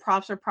to give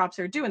props where props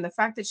are due. And the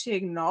fact that she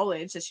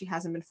acknowledged that she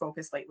hasn't been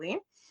focused lately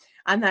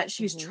and that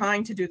she's Mhm.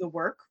 trying to do the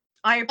work,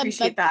 I And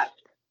appreciate that.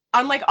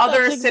 Unlike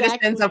other that's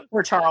citizens of exactly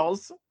Port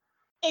Charles.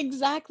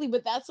 exactly,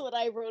 but that's what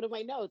I wrote in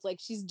my notes.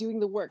 Like she's doing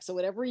the work. So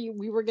whatever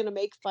we were gonna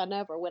make fun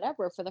of or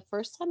whatever, for the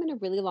first time in a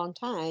really long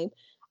time,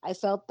 I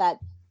felt that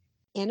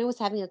Anna was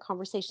having a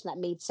conversation that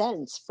made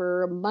sense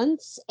for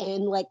months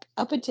and like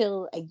up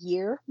until a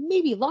year,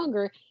 maybe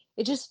longer.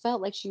 It just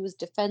felt like she was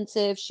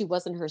defensive. She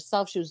wasn't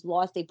herself. She was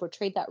lost. They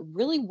portrayed that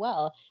really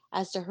well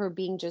as to her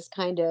being just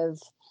kind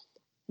of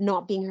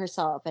not being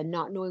herself and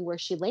not knowing where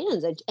she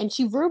lands. And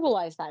she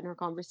verbalized that in her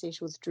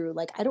conversation with Drew.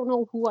 Like, I don't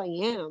know who I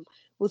am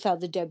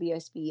without the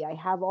WSB. I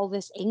have all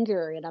this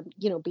anger and I'm,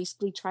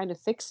 basically trying to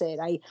fix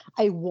it.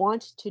 I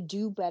want to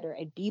do better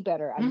and be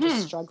better. I'm just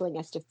Mhm. struggling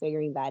as to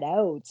figuring that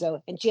out.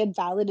 So, and she had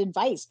valid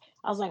advice.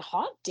 I was like,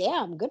 hot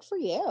damn, good for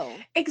you.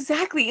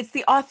 Exactly. It's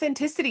the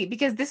authenticity,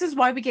 because this is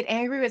why we get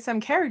angry with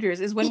some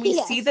characters, is when we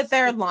see that Yes.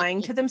 they're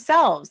lying to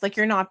themselves, like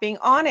you're not being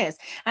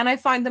honest. And I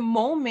find the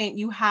moment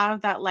you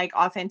have that like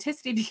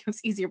authenticity becomes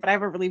easier. But I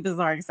have a really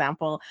bizarre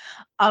example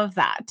of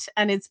that.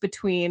 And it's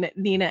between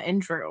Nina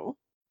and Drew.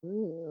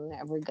 Ooh,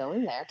 we're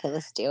going there. Okay,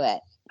 let's do it.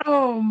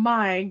 Oh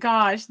my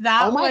gosh, Oh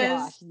that my gosh.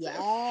 was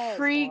Yes, girl.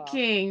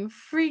 freaking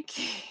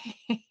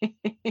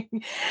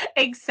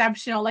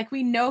exceptional. Like,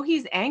 we know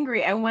he's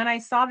angry. And when I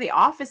saw The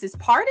Offices,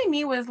 part of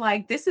me was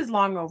like, this is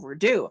long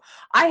overdue.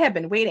 I have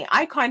been waiting.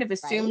 I kind of Right?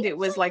 assumed it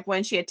was like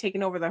when she had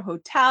taken over the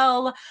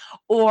hotel,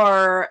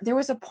 or there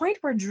was a point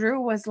where Drew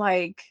was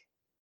like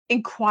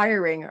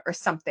inquiring or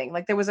something.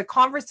 Like there was a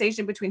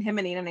conversation between him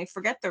and Nina, and I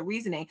forget the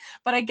reasoning,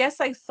 but I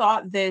guess I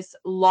thought this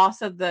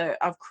loss of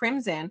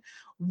Crimson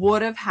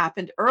would have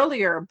happened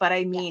earlier. But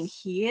I mean, Yes.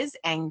 he is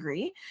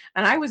angry,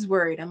 and I was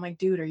worried. I'm like,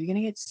 dude, are you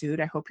gonna get sued?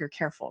 I hope you're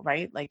careful,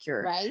 right? Like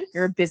Right?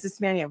 you're a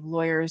businessman, you have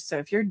lawyers. So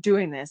if you're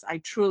doing this, I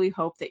truly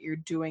hope that you're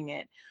doing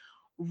it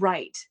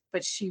right.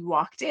 But she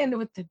walked in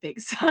with the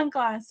big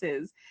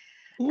sunglasses,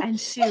 and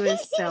she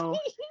was so,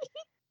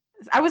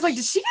 I was like,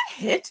 did she get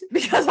hit?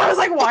 Because I was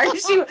like, why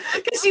is she?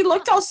 Because she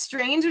looked all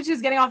strange when she was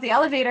getting off the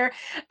elevator.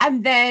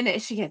 And then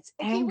she gets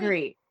Okay, wait.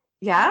 angry.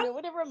 You Yeah. know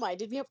what it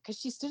reminded me of? Because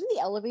she stood in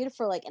the elevator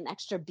for like an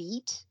extra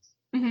beat.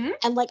 Hmm.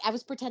 And like I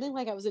was pretending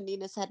like I was in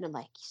Nina's head, and I'm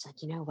like, she's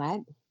like, you know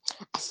what?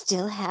 I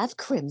still have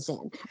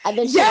Crimson. And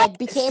then she Yes. like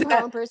became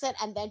her own person,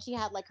 and then she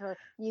had like her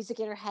music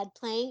in her head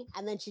playing,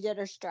 and then she did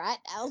her strut.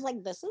 I was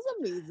like, this is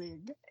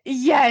amazing.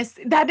 Yes,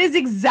 that is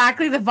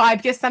exactly the vibe,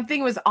 because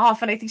something was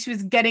off. And I think she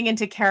was getting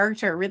into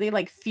character, really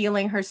like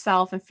feeling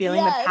herself and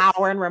feeling the Yes.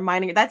 power and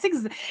reminding her.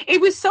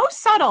 It was so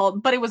subtle,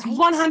 but it was Right?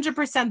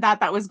 100%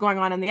 that was going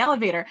on in the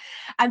elevator.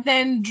 And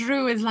then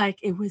Drew is like,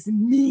 it was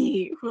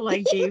me who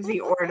like gave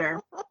the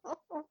order.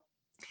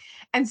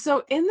 And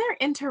so in their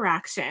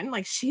interaction,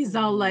 like she's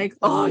all like,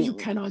 "Oh, you Mhm.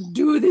 cannot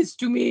do this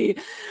to me."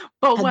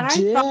 But How what I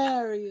thought,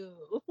 dare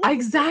you?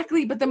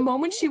 exactly, but the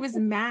moment she was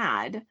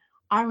mad,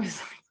 I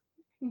was like,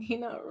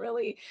 Nina,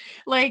 really?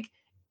 Like,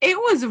 it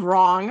was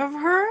wrong of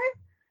her,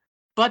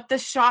 but the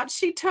shot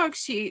she took,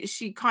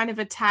 she kind of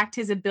attacked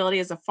his ability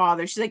as a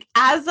father. She's like,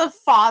 "As a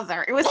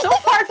father." It was so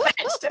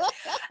far-fetched.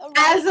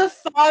 "As Right? a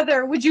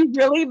father, would you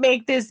really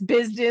make this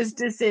business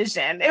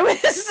decision?" It was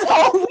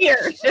so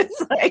weird.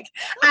 It's like,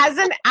 as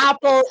an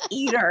apple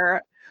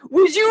eater,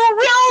 would you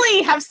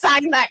really have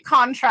signed that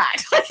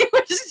contract. Like, it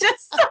was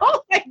just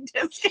so like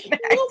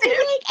disconnected. No, but,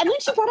 like, and then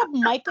she brought up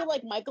Michael,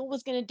 like Michael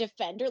was going to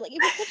defend her. Like, it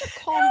was such a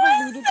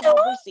convoluted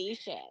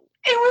conversation.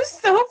 It was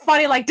so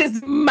funny. Like,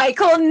 does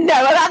Michael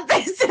know about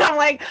this? And I'm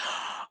like,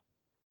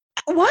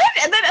 what?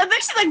 And then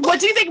she's like, what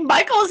do you think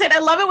Michael said? I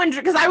love it when,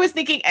 because I was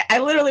thinking, I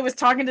literally was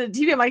talking to the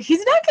TV. I'm like,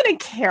 he's not going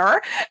to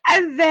care.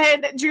 And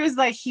then Drew's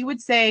like, he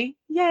would say,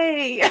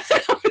 yay.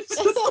 That was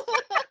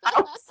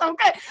so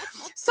good.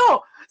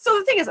 So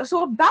the thing is,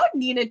 so about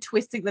Nina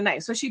twisting the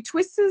knife. So she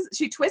twists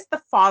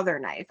the father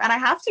knife. And I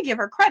have to give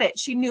her credit.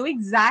 She knew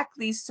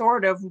exactly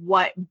sort of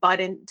what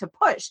button to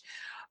push.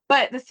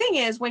 But the thing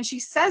is, when she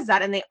says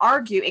that and they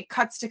argue, it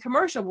cuts to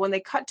commercial. But when they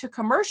cut to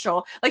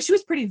commercial, like, she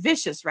was pretty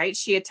vicious, right?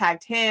 She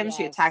attacked him,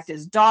 She attacked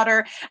his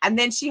daughter, and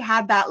then she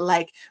had that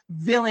like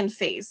villain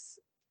face.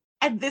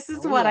 And this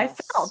is what I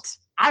felt.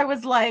 I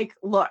was like,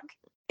 look,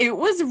 it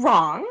was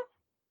wrong.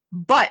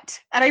 But,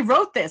 and I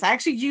wrote this, I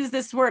actually used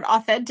this word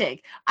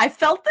authentic. I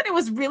felt that it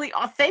was really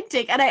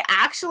authentic and I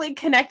actually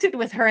connected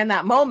with her in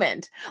that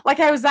moment. Like,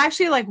 I was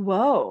actually like,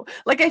 whoa.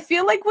 Like, I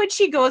feel like when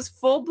she goes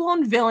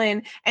full-blown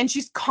villain and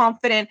she's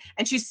confident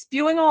and she's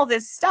spewing all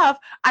this stuff,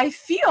 I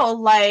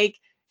feel like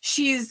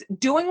she's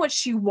doing what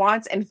she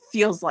wants and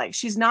feels like.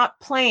 She's not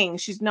playing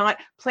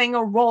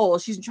a role.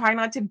 She's trying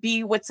not to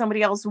be what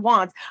somebody else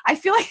wants. I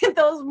feel like in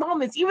those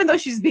moments, even though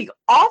she's being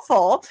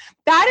awful,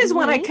 that is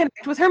when I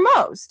connect with her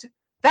most.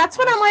 That's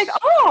when I'm like,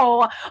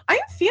 oh, I'm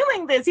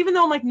feeling this, even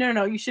though I'm like,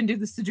 no, you shouldn't do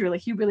this to Drew.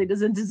 Like, he really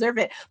doesn't deserve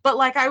it. But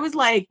like, I was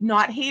like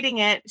not hating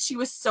it. She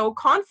was so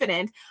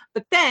confident.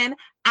 But then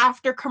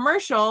after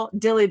commercial,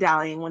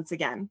 dilly-dallying once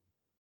again,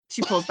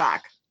 she pulls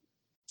back.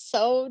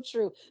 So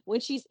true. When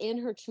she's in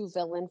her true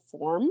villain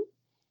form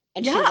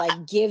and she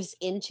like gives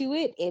into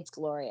it, it's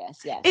glorious.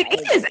 Yes, it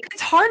is.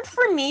 It's hard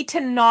for me to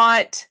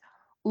not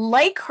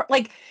like her,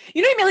 like,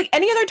 you know what I mean? Like,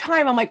 any other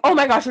time I'm like, oh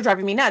my gosh, you're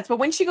driving me nuts. But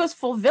when she goes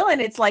full villain,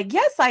 it's like,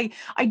 yes, I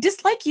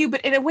dislike you,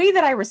 but in a way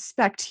that I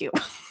respect you.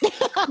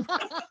 I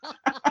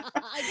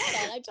get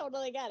it. I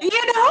totally get it.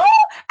 You know?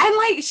 And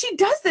like, she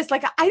does this,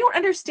 like, I don't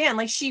understand.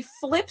 Like, she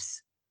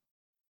flips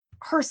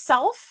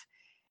herself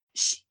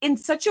in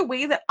such a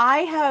way that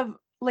I have,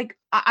 like,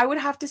 I would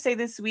have to say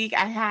this week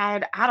I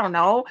had, I don't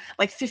know,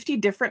 like 50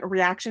 different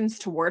reactions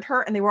toward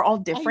her, and they were all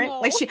different.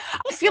 Like,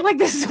 I feel like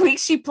this week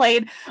she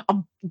played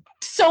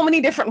so many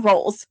different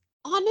roles.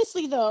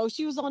 Honestly, though,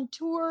 she was on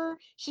tour.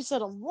 She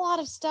said a lot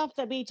of stuff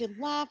that made you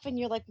laugh, and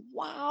you're like,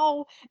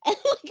 wow. And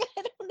like,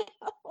 I don't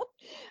know.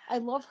 I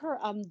love her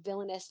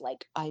villainous,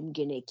 like, I'm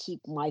gonna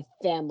keep my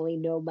family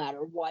no matter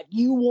what.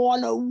 You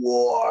want a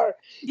war.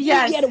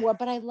 Yes. You get a war,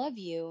 but I love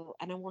you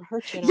and I won't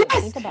hurt you and I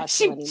don't think about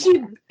you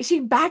anymore. She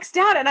backs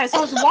down, and I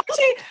was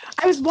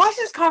watching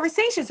this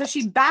conversation. So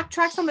she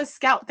backtracks on the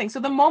scout thing. So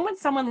the moment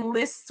someone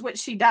lists what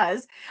she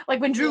does, like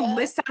when Drew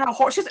lists out a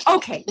horse, she's like,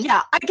 okay,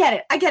 yeah, I get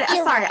it.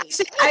 You're Sorry.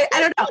 right. I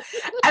don't know.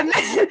 And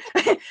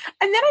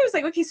then I was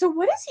like, okay, so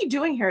what is he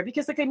doing here?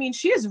 Because like, I mean,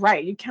 she is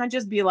right. You can't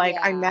just be like,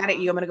 I'm mad at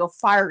you, I'm gonna go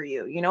fire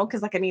you, you know?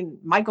 Because like, I mean,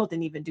 Michael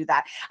didn't even do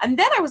that. And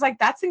then I was like,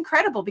 that's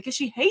incredible, because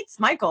she hates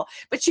Michael,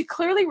 but she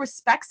clearly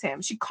respects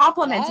him. She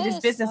complimented his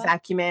business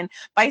acumen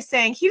by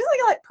saying he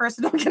doesn't let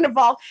personal get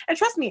involved. And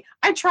trust me,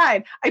 I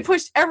tried. I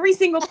pushed every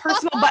single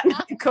personal button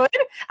I could,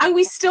 and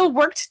we still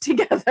worked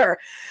together.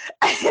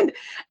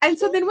 And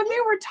so then when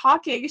they were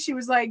talking, she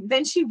was like,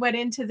 then she went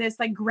into this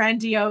like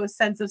grandiose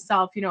sense of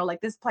self, you know,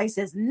 like, this place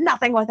is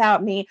nothing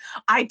without me.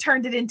 I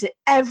turned it into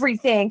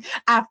everything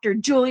after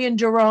Julian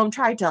Jerome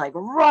tried to like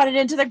run it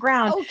into the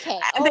ground.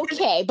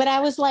 Okay. But I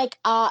was like,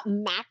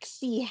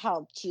 Maxie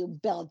helped you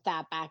build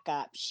that back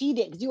up. She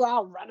did. You were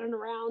out running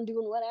around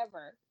doing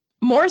whatever.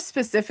 More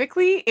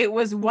specifically, it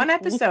was one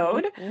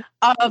episode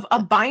of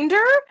a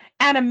binder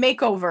and a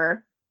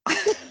makeover.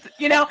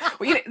 You know,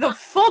 the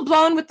full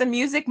blown with the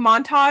music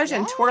montage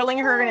and twirling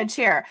her in a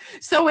chair.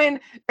 So and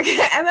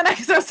then I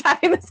was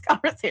having this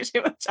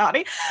conversation with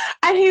Johnny,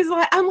 and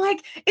I'm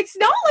like, it's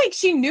not like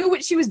she knew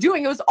what she was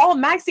doing. It was all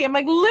Maxie. I'm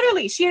like,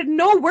 literally, she had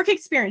no work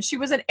experience. She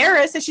was an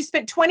heiress, and she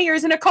spent 20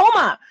 years in a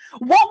coma.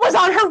 What was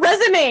on her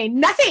resume?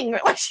 Nothing.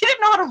 Like, she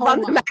didn't know how to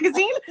run the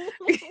magazine.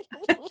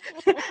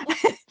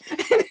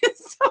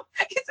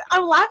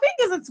 I'm laughing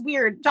because it's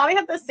weird. Johnny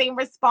had the same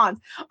response.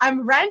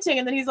 I'm ranting,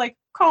 and then he's like,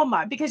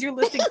 coma, because you're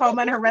listing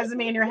coma in her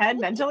resume in your head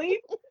mentally,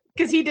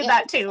 because he did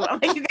that too. I'm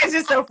like, you guys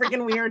are so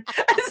freaking weird.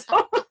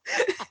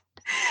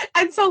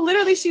 And so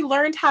literally she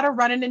learned how to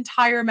run an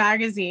entire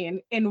magazine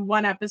in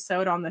one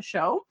episode on the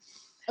show.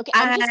 Okay,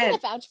 I'm just going to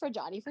vouch for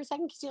Johnny for a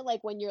second, because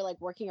like when you're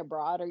like working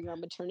abroad or you're on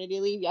maternity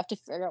leave, you have to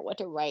figure out what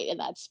to write in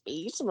that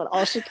space. But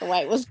all she could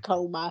write was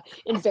coma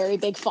in very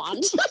big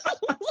font.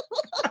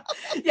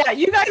 Yeah,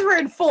 you guys were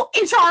in full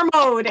HR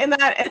mode in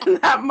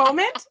that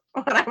moment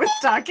when I was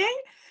talking.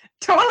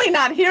 Totally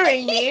not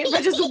hearing me,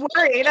 but just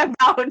worried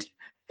about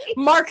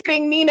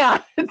marketing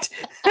Nina to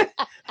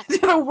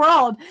the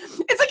world.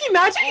 It's like,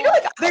 imagine, you know,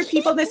 like other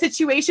people in this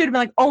situation would be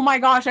like, oh my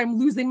gosh, I'm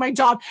losing my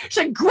job. She's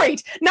like,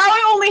 great, now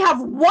I only have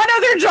one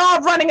other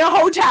job, running a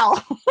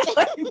hotel.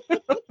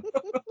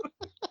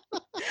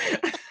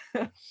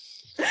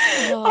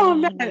 Oh Oh,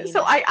 man. So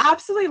Nina. I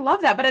absolutely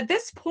love that. But at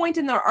this point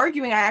in their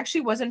arguing, I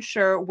actually wasn't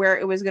sure where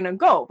it was gonna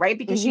go, right?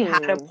 Because she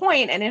had a Hmm.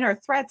 point, and in her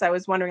threats, I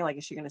was wondering, like,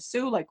 is she gonna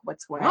sue? Like,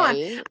 what's going on?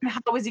 Right. And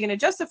how is he gonna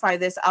justify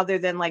this other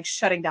than like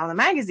shutting down the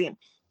magazine?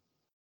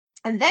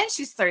 And then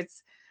she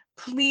starts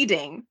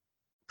pleading,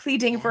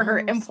 pleading for her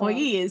Yeah. So.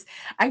 employees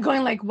and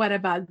going like, what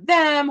about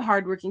them?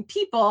 Hardworking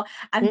people.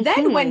 And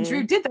then when Hmm.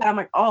 Drew did that, I'm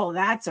like, oh,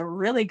 that's a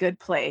really good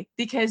play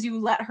because you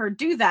let her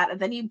do that. And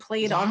then you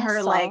played on Yes.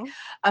 her like So.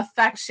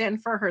 affection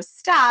for her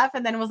staff.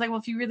 And then it was like, well,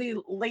 if you really,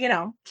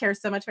 care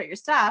so much about your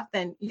staff,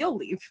 then you'll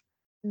leave.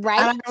 Right.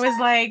 And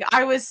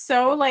I was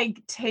so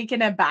like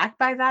taken aback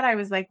by that. I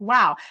was like,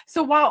 wow.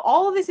 So while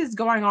all of this is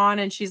going on,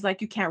 and she's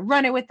like, you can't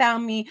run it without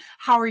me.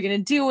 How are you going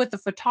to deal with the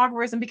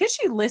photographers? And because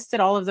she listed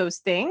all of those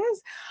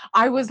things,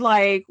 I was Yes.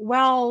 like,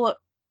 well,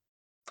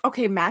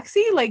 okay,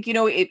 Maxie, like,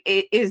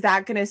 it is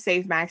that going to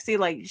save Maxie?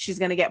 Like, she's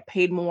going to get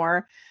paid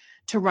more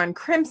to run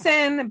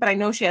Crimson, but I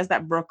know she has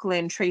that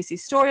Brooklyn Tracy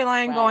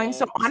storyline going.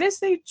 So Right.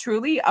 honestly,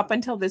 truly, up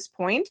until this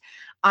point,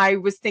 I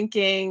was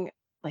thinking,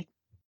 like,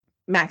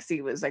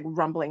 Maxie was like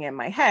rumbling in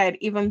my head,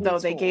 even Me though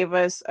they too. gave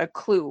us a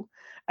clue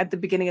at the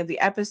beginning of the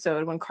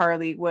episode when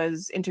Carly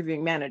was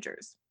interviewing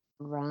managers.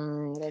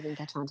 Right. I didn't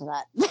catch on to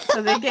that.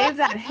 So they gave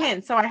that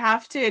hint. So I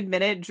have to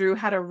admit it, Drew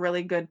had a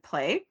really good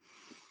play.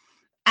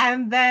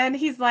 And then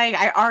he's like,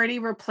 I already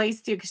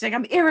replaced you. Cause she's like,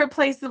 I'm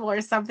irreplaceable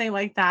or something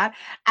like that.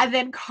 And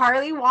then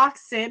Carly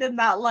walks in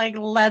that like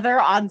leather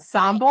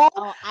ensemble.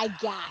 I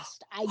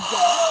gasped. I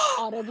gasped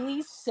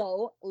audibly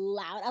so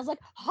loud. I was like,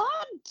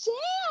 "Oh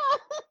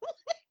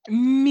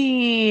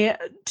Me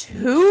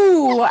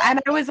too. And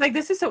I was like,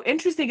 this is so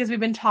interesting because we've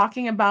been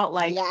talking about damn!"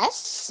 like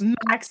Yes.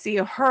 Maxie,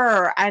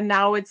 her, and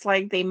now it's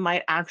like they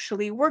might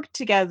actually work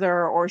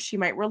together, or she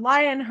might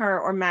rely on her,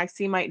 or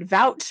Maxie might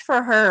vouch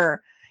for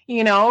her,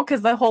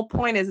 because the whole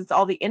point is it's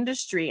all the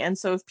industry. And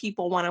so if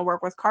people want to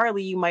work with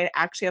Carly, you might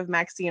actually have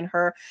Maxie and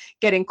her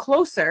getting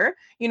closer,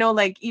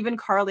 like even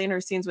Carly in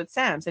her scenes with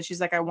Sam said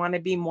she's like, I want to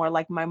be more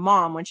like my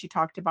mom when she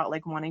talked about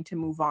like wanting to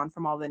move on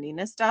from all the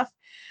Nina stuff.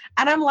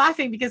 And I'm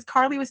laughing because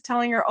Carly was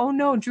telling her, oh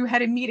no, Drew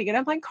had a meeting. And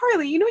I'm like,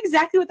 Carly, you know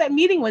exactly what that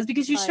meeting was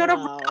because you I showed up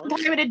know. right on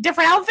time in a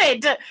different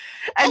outfit.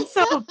 And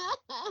so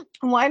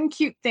one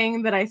cute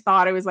thing that I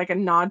thought, it was like a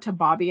nod to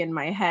Bobby in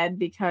my head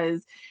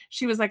because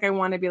she was like, I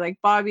want to be like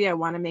Bobby. I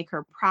want to make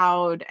her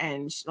proud.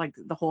 And like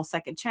the whole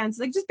second chance,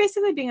 like just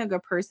basically being a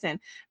good person.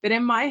 But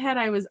in my head,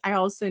 I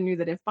also knew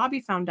that if Bobby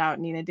found out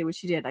Nina did what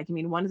she did, like, I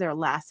mean, one of their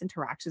last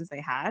interactions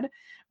they had,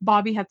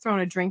 Bobby had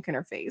thrown a drink in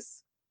her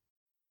face.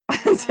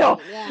 so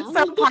Right. Yeah.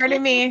 so part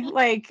of me,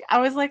 like, I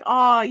was like,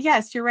 oh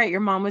yes, you're right, your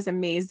mom was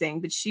amazing,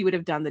 but she would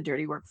have done the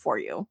dirty work for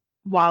you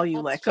while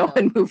you That's let go true.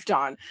 and moved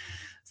on.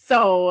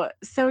 So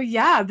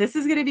yeah, this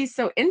is going to be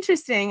so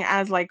interesting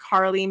as like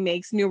Carly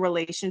makes new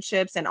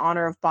relationships in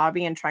honor of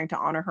Bobby and trying to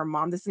honor her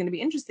mom. This is going to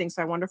be interesting.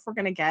 So I wonder if we're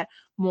going to get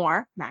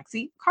more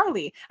Maxie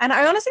Carly. And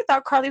I honestly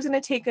thought Carly was going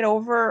to take it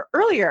over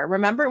earlier.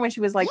 Remember when she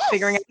was like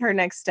figuring out Yes. her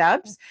next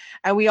steps,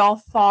 and we all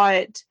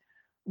thought,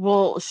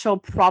 well, she'll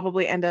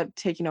probably end up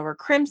taking over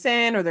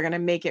Crimson, or they're going to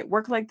make it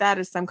work like that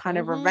as some kind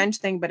of Hmm. revenge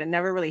thing, but it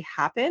never really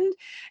happened.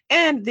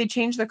 And they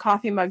changed the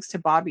coffee mugs to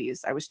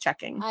Bobby's. I was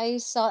checking. I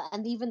saw,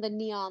 and even the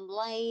neon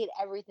light,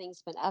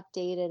 everything's been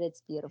updated.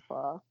 It's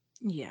beautiful.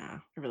 Yeah,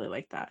 I really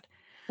like that.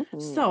 Hmm.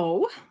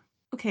 So,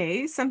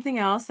 okay, something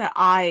else that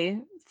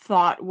I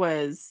thought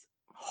was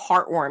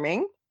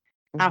heartwarming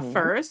at Hmm.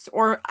 first,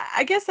 or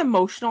I guess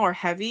emotional or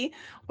heavy,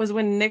 was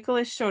when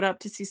Nicholas showed up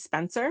to see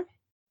Spencer.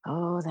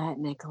 Oh, that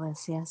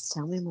necklace. Yes.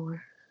 Tell me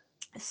more.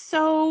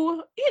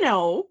 So,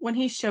 when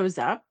he shows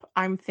up,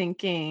 I'm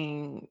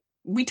thinking,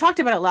 we talked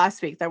about it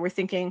last week that we're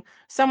thinking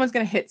someone's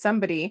going to hit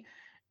somebody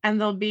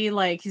and they'll be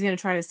like, he's going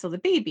to try to steal the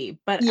baby.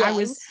 But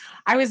Yes.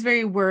 I was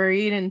very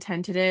worried and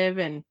tentative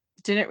and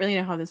didn't really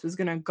know how this was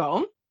going to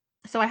go.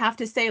 So I have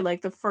to say,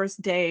 like, the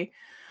first day,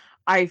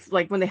 I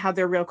like when they had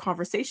their real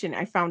conversation,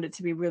 I found it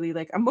to be really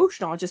like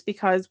emotional just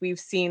because we've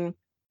seen,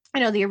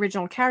 the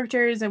original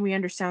characters and we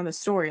understand the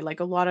story. Like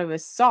a lot of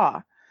us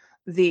saw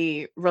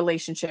the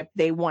relationship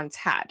they once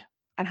had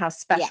and how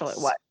special it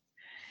was. Yes.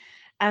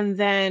 And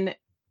then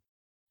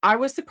I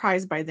was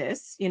surprised by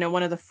this,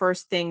 one of the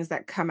first things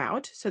that come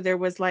out. So there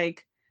was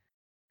like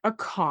a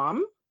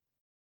calm,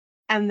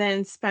 and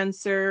then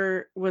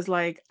Spencer was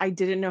like, I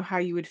didn't know how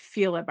you would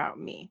feel about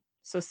me.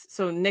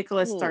 So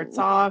Nicholas starts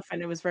Hmm. off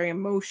and it was very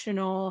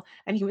emotional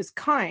and he was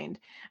kind.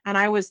 And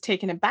I was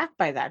taken aback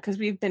by that because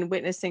we've been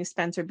witnessing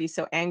Spencer be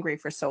so angry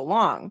for so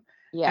long.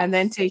 And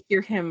then Yes. to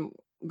hear him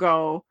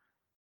go,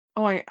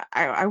 oh,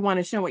 I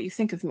wanted to know what you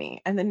think of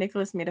me. And then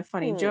Nicholas made a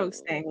funny joke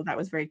Hmm. saying, well, that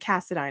was very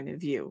Cassadine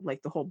of you,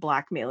 like the whole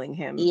blackmailing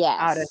him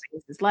out of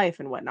Yes. his life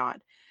and whatnot.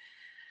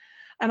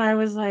 And I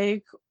was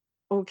like,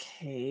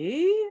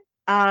 okay.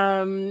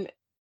 Um,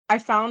 I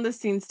found the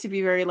scenes to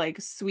be very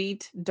like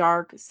sweet,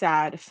 dark,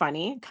 sad,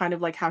 funny, kind of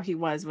like how he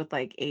was with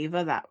like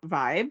Ava, that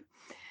vibe.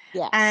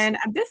 Yes. And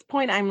at this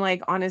point, I'm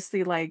like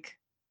honestly like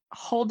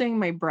holding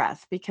my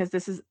breath because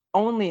this is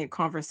only a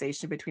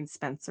conversation between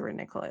Spencer and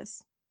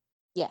Nicholas.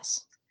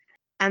 Yes.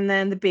 And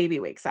then the baby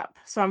wakes up.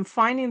 So I'm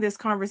finding this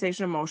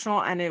conversation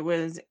emotional, and it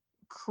was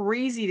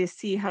crazy to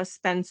see how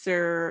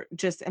Spencer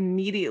just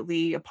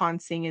immediately upon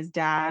seeing his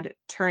dad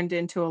turned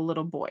into a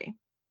little boy.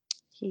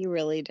 He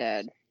really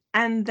did.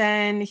 And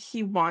then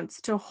he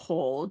wants to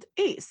hold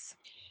Ace.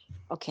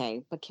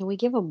 Okay, but can we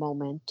give a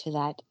moment to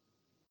that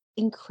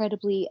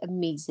incredibly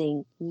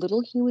amazing little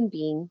human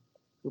being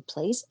who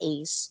plays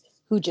Ace,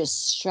 who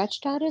just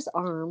stretched out his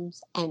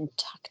arms and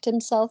tucked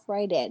himself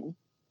right in?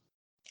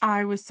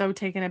 I was so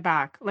taken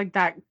aback. Like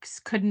that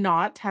could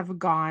not have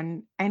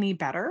gone any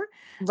better.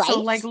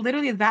 So like Right?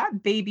 literally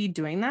that baby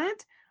doing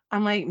that,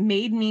 I'm like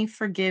made me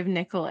forgive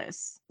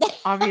Nicholas.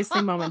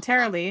 Obviously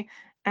momentarily.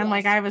 And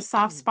like I Yes. have a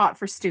soft spot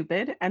for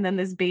stupid. And then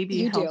this baby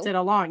You helped do. it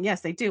along. Yes,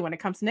 they do when it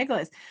comes to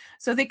Nicholas.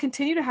 So they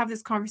continue to have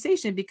this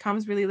conversation. It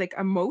becomes really like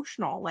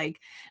emotional.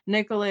 Like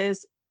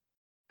Nicholas,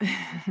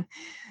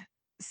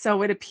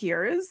 so it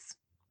appears,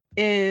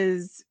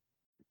 is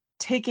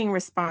taking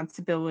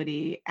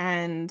responsibility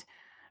and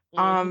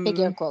Big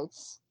air um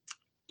quotes.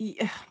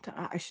 yeah,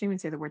 I shouldn't even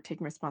say the word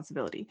taking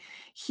responsibility.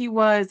 He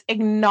was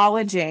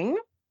acknowledging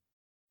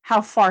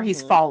how far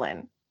he's Mhm.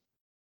 fallen.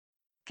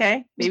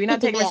 Okay. Maybe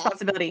not taking Yes.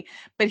 responsibility,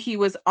 but he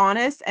was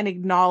honest and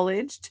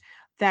acknowledged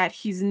that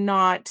he's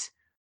not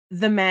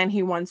the man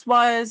he once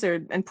was,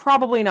 and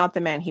probably not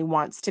the man he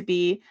wants to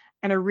be,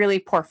 and a really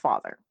poor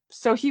father.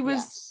 So he was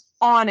Yes.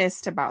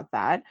 honest about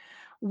that,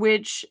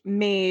 which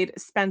made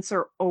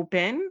Spencer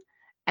open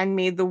and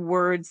made the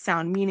words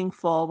sound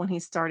meaningful when he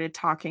started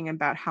talking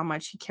about how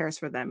much he cares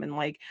for them. And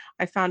like,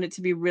 I found it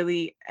to be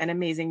really an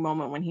amazing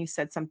moment when he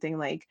said something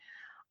like,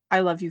 I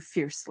love you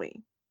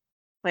fiercely.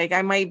 Like,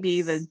 I might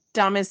be the Yes.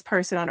 dumbest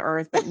person on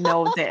earth, but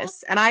know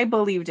this. And I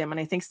believed him,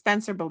 and I think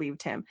Spencer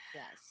believed him.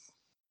 Yes.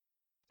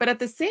 But at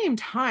the same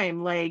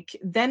time, like,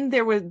 then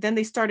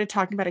they started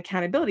talking about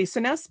accountability. So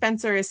now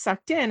Spencer is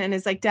sucked in and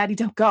is like, Daddy,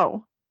 don't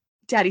go.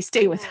 Daddy,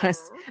 stay with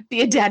us. Aw.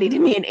 Be a daddy to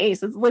Yeah. me and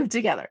Ace. Let's live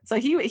together. So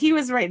he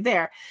was right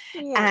there.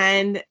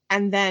 Yeah.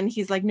 And then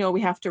he's like, no, we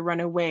have to run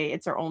away.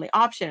 It's our only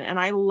option. And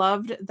I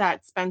loved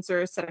that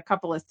Spencer said a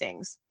couple of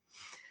things.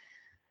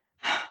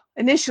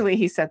 Initially,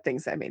 he said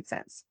things that made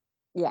sense.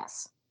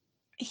 Yes.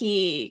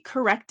 He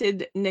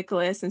corrected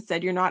Nicholas and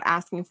said, you're not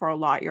asking for a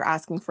lot, you're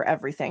asking for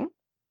everything,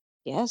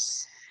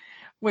 Yes.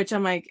 which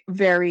I'm like,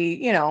 very,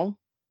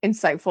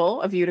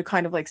 insightful of you to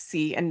kind of like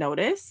see and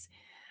notice.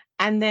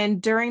 And then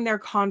during their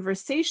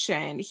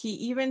conversation, he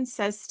even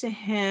says to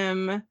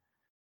him,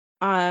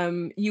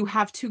 you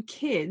have two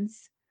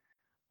kids.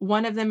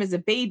 One of them is a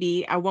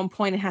baby. At one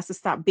point, it has to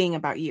stop being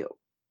about you.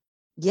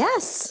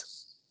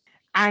 Yes.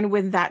 And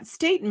with that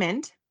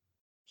statement,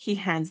 he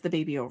hands the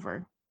baby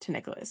over to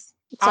Nicholas.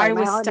 Sorry, I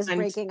my was heart is stunned.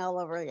 breaking all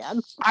over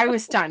again. I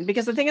was stunned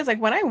because the thing is, like,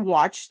 when I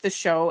watch the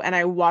show and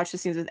I watch the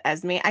scenes with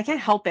Esme, I can't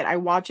help it. I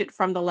watch it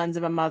from the lens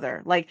of a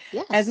mother. Like,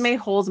 Yes. Esme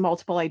holds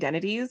multiple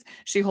identities.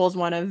 She holds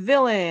one of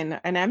villain,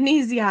 an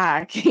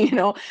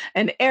amnesiac,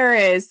 an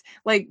heiress.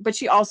 Like, but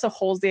she also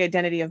holds the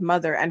identity of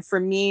mother. And for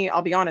me,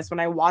 I'll be honest, when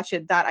I watch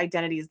it, that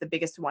identity is the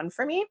biggest one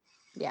for me.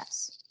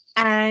 Yes.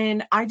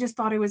 And I just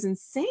thought it was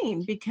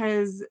insane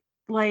because,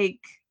 like,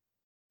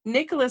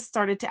 Nicholas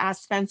started to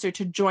ask Spencer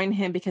to join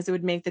him because it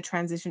would make the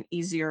transition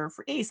easier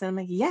for Ace. And I'm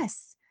like,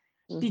 yes,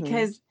 Mm-hmm.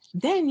 because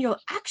then you'll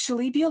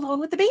actually be alone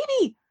with the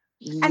baby.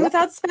 And Yep.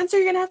 without Spencer,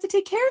 you're going to have to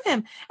take care of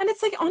him. And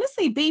it's like,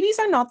 honestly, babies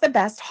are not the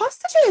best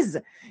hostages.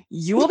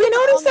 You will be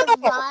On the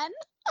noticeable. run.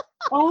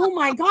 Oh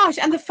my gosh.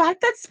 And the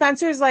fact that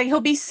Spencer's like,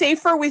 he'll be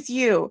safer with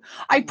you.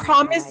 I Oh my God,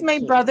 promised I my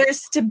can't. brother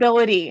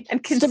stability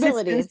and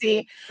Stability.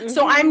 consistency.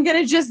 So I'm Mm-hmm.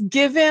 going to just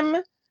give him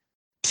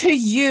to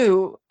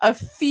you, a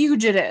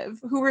fugitive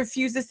who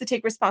refuses to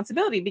take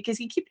responsibility, because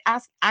he keeps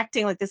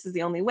acting like this is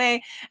the only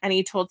way. And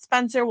he told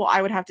Spencer, well,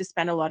 I would have to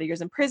spend a lot of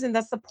years in prison.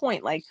 That's the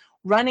point. Like,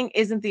 running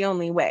isn't the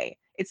only way.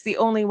 It's the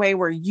only way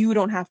where you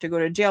don't have to go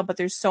to jail, but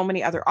there's so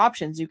many other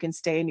options. You can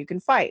stay and you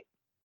can fight.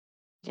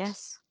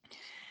 Yes.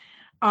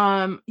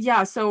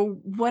 Yeah,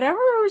 so whatever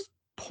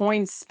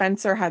points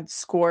Spencer had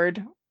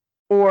scored,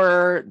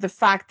 or the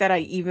fact that I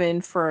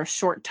even for a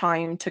short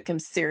time took him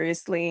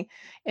seriously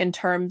in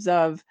terms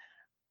of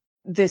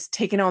this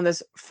taking on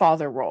this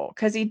father role,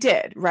 because he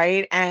did,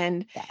 right?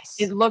 And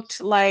it Yes. looked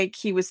like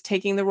he was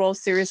taking the role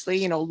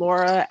seriously.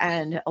 Laura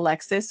and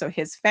Alexis, so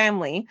his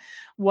family,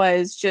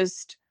 was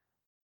just,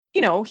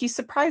 he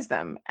surprised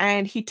them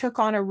and he took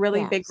on a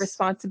really big Yes.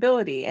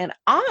 responsibility. And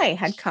I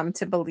had come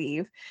to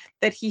believe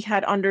that he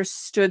had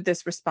understood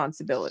this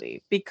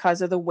responsibility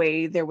because of the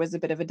way there was a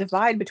bit of a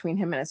divide between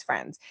him and his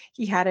friends.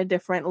 He had a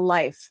different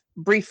life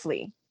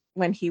briefly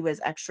when he was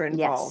extra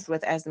involved Yes.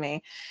 with Esme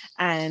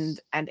and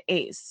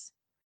Ace.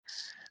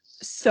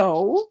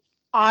 So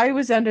I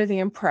was under the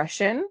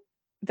impression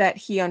that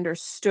he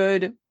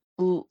understood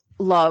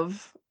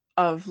love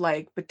of,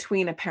 like,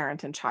 between a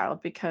parent and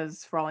child,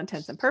 because for all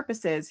intents and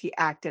purposes, he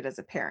acted as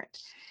a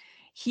parent.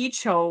 He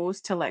chose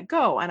to let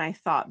go. And I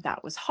thought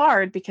that was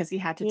hard because he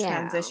had to Yeah.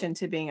 transition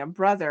to being a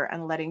brother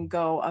and letting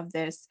go of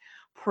this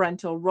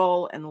parental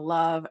role and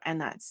love and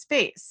that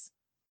space.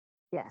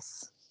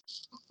 Yes.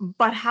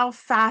 But how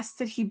fast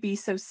did he be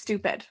so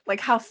stupid?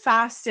 Like, how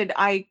fast did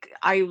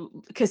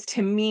because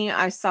to me,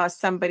 I saw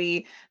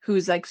somebody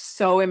who's like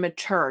so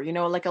immature,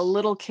 like a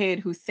little kid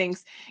who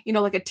thinks,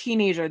 like a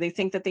teenager, they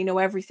think that they know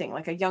everything,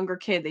 like a younger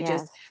kid.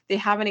 Yes. They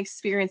haven't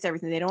experienced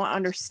everything. They don't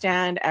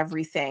understand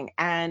everything.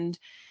 And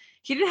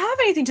he didn't have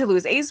anything to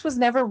lose. Ace was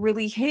never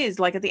really his.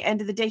 Like at the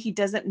end of the day, he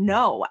doesn't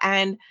know.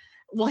 And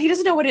well, he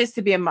doesn't know what it is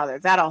to be a mother.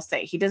 That I'll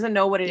say. He doesn't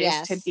know what it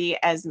is to Yes. be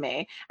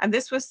Esme. And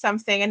this was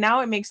something, and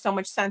now it makes so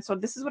much sense. So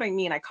this is what I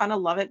mean. I kind of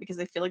love it because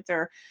I feel like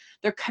they're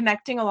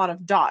connecting a lot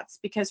of dots,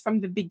 because from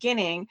the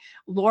beginning,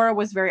 Laura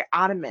was very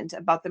adamant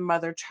about the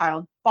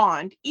mother-child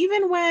bond,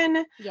 even when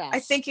I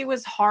Yes. think it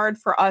was hard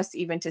for us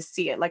even to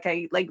see it.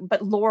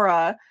 But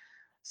Laura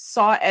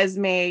saw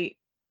Esme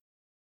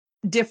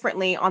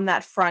differently on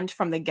that front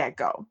from the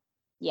get-go,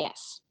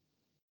 Yes.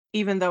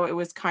 even though it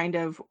was kind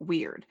of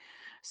weird.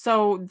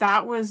 So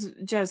that was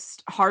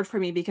just hard for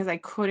me because I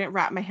couldn't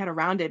wrap my head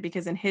around it,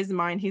 because in his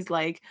mind, he's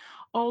like,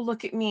 oh,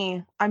 look at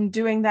me. I'm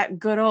doing that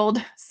good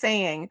old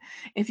saying,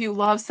 if you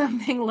love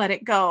something, let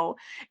it go.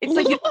 It's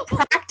like you don't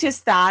practice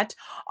that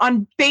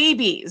on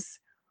babies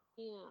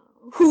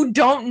who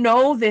don't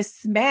know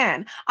this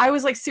man. I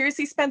was like,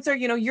 seriously, Spencer,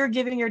 you're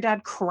giving your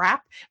dad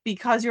crap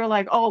because you're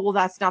like, oh, well,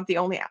 that's not the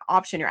only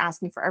option. You're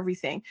asking for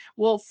everything.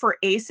 Well, for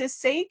Ace's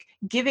sake,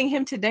 giving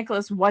him to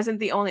Nicholas wasn't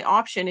the only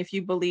option if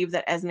you believe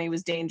that Esme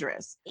was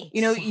dangerous.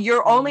 Exactly.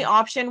 Your only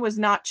option was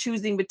not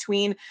choosing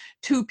between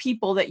two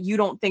people that you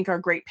don't think are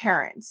great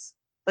parents,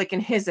 like in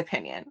his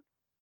opinion.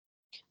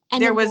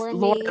 And There was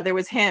Laura, there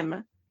was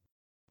him.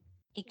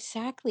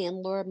 Exactly. And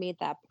Laura made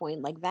that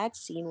point. Like that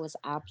scene was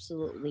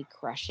absolutely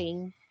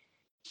crushing,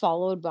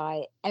 followed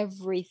by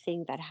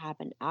everything that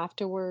happened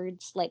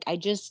afterwards. Like I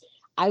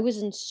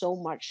was in so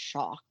much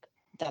shock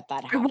that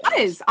happened.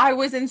 I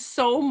was in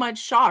so much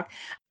shock.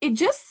 It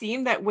just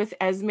seemed that with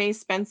Esme,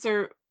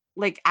 Spencer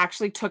like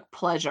actually took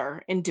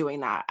pleasure in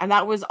doing that. And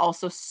that was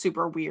also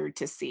super weird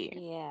to see.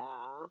 Yeah.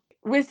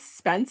 With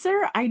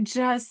Spencer, I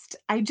just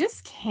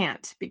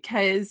can't,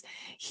 because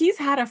he's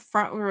had a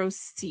front row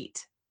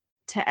seat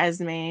to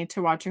Esme,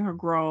 to watching her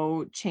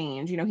grow,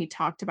 change. He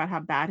talked about how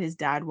bad his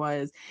dad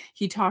was.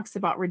 He talks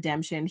about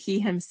redemption. He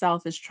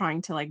himself is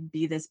trying to like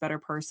be this better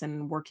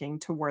person, working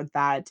toward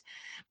that.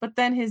 But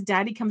then his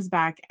daddy comes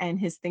back and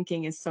his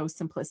thinking is so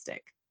simplistic.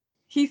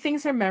 He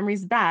thinks her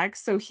memory's back.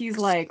 So he's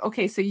like,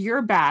 okay, so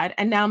you're bad.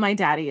 And now my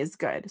daddy is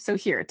good. So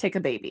here, take a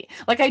baby.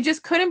 Like, I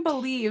just couldn't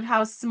believe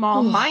how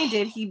small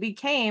minded he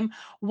became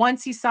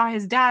once he saw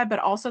his dad, but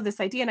also this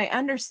idea. And I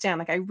understand,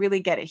 like, I really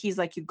get it. He's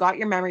like, you got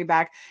your memory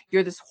back.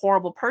 You're this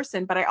horrible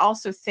person. But I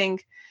also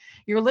think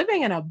you're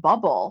living in a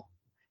bubble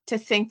to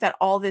think that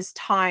all this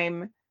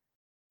time,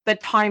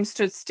 that time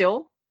stood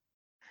still.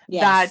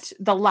 Yes. That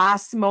the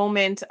last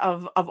moment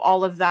of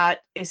all of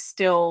that is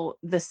still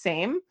the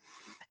same.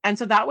 And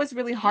so that was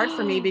really hard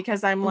for me,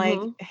 because I'm like,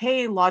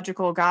 hey,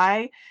 logical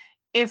guy,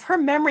 if her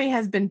memory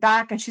has been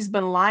back and she's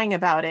been lying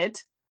about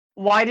it,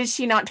 why did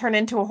she not turn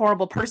into a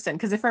horrible person?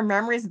 Because if her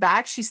memory's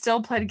back, she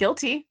still pled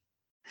guilty.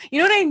 You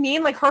know what I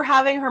mean? Like, her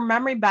having her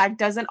memory back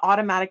doesn't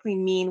automatically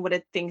mean what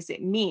it thinks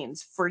it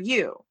means for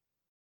you.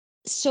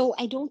 So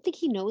I don't think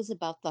he knows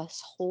about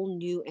this whole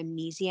new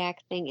amnesiac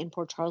thing in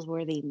Port Charles,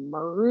 where they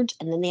merge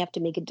and then they have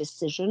to make a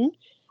decision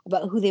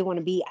about who they want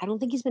to be. I don't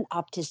think he's been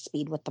up to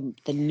speed with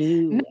the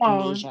new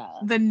amnesia.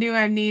 The new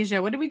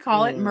amnesia. What do we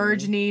call it?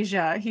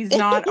 Mergenesia. He's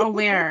not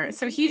aware.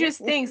 So he just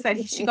thinks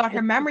that she got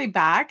her memory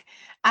back,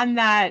 and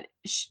that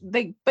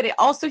but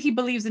also he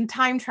believes in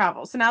time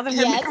travel. So now that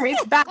her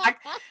memory's back,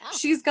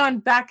 she's gone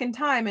back in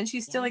time and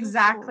she's still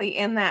exactly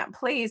in that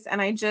place.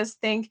 And I just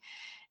think,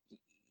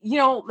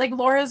 like,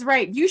 Laura's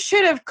right. You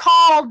should have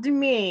called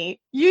me.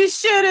 You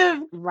should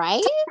have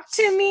talked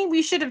to me.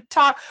 We should have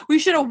talked. We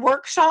should have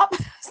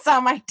workshopped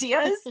some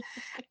ideas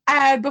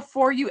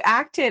before you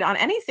acted on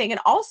anything. And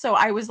also,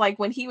 I was like,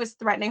 when he was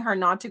threatening her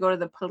not to go to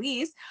the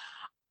police,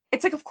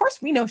 it's like, of course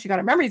we know she got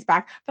her memories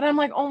back, but I'm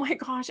like, oh my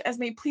gosh,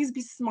 Esme, please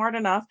be smart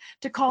enough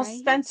to call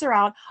Spencer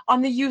out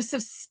on the use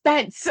of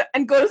Spence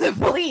and go to the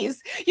police.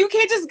 You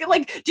can't just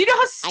like, do you know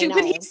how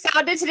stupid he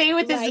sounded today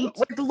with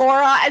with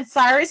Laura and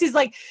Cyrus? He's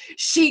like,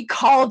 she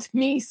called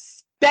me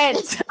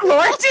Spence.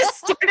 Laura just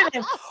started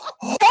him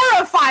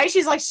horrified.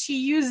 She's like,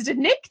 she used a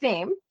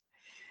nickname,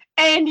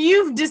 and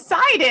you've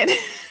decided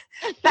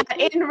that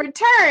in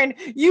return,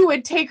 you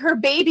would take her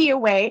baby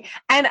away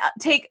and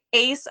take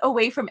Ace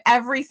away from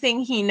everything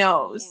he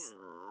knows.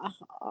 Yeah.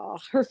 Oh,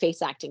 her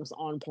face acting was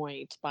on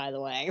point, by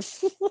the way.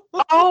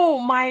 Oh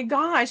my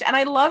gosh. And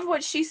I love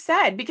what she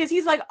said, because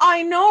he's like,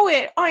 I know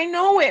it. I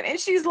know it. And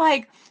she's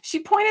like, she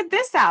pointed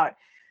this out.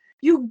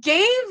 You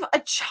gave a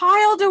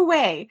child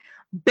away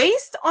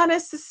based on a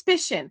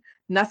suspicion,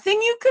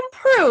 nothing you can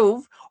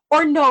prove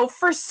or know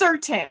for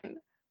certain.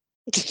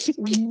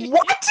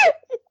 What?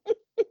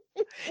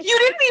 You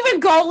didn't even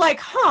go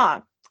like,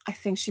 I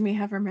think she may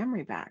have her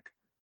memory back.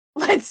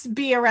 Let's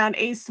be around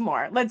Ace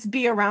more. Let's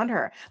be around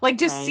her. Like,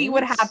 just see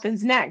what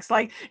happens next.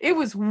 Like, it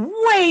was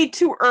way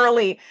too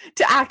early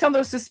to act on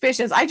those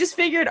suspicions. I just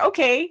figured,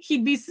 okay,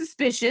 he'd be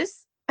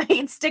suspicious.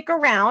 he'd stick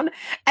around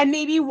and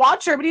maybe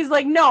watch her, but he's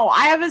like, no,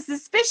 I have a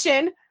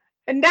suspicion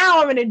and now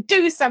I'm going to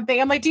do something.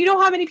 I'm like, do you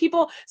know how many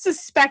people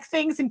suspect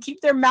things and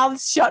keep their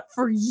mouths shut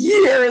for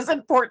years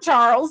in Port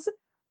Charles?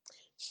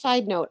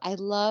 Side note, I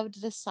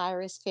loved the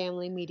Cyrus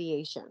family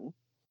mediation.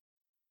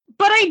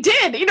 But I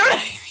did, you know what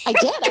I mean? I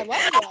did. I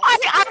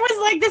loved it. I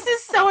was like, this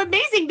is so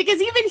amazing because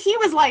even he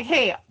was like,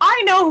 hey,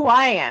 I know who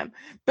I am,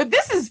 but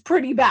this is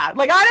pretty bad.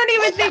 Like, I don't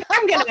even think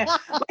I'm going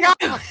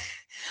to,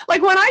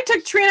 like when I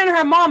took Trina and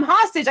her mom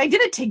hostage, I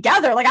did it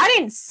together. Like, I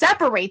didn't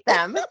separate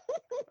them.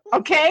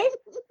 Okay.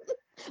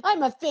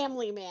 I'm a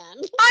family man.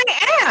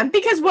 I am,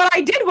 because what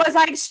I did was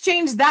I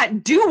exchanged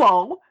that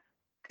duo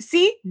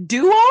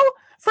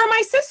for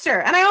my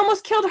sister, and I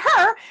almost killed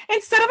her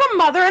instead of a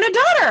mother and a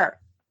daughter.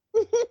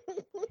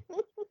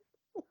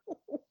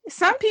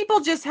 Some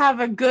people just have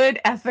a good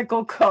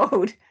ethical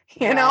code,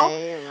 you know?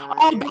 Right.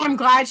 Oh, but I'm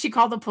glad she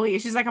called the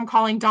police. She's like, I'm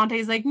calling Dante.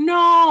 He's like,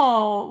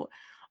 no.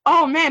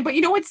 Oh man, but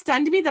you know what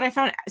stunned me that I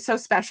found so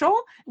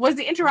special was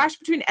the interaction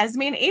between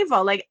Esme and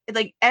Ava. Like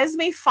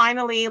Esme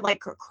finally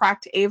like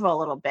cracked Ava a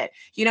little bit.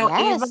 You know,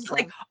 Ava, Yes.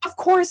 like, of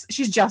course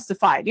she's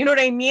justified. You know what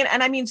I mean?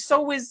 And I mean, so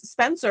was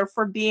Spencer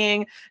for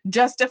being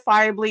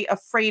justifiably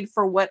afraid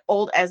for what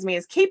old Esme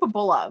is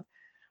capable of.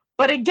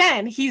 But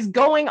again, he's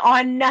going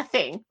on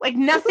nothing. Like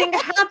nothing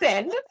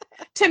happened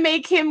to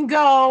make him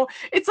go.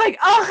 It's like,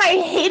 oh,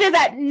 I hated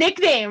that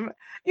nickname.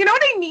 You know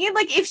what I mean?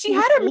 Like if she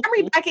had her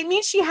memory back, it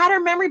means she had her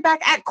memory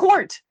back at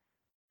court.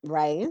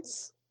 Right.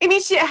 It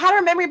means she had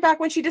her memory back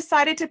when she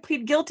decided to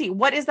plead guilty.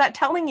 What is that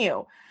telling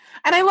you?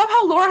 And I love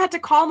how Laura had to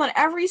call him on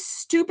every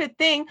stupid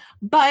thing.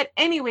 But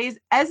anyways,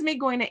 Esme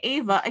going to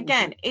Ava,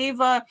 again,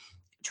 Ava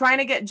trying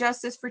to get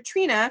justice for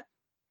Trina,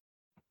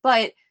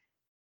 but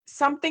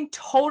something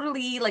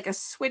totally like a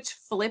switch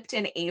flipped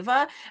in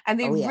Ava, and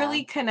they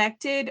really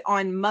connected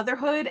on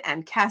motherhood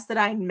and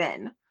Cassadine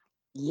men.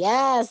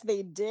 Yes,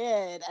 they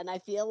did. And I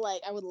feel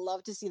like I would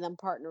love to see them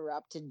partner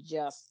up to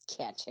just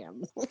catch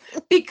him.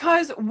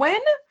 Because when,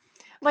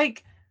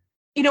 like,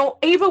 you know,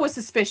 Ava was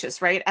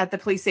suspicious, right, at the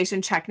police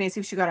station checking to see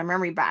if she got her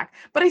memory back.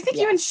 But I think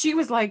even she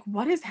was like,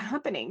 what is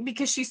happening?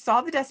 Because she saw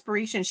the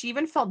desperation. She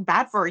even felt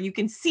bad for her. You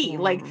can see,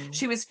 like,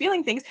 she was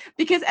feeling things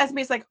because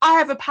Esme's like, I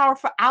have a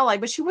powerful ally.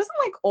 But she wasn't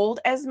like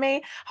old Esme,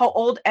 how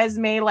old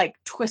Esme, like,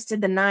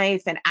 twisted the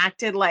knife and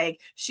acted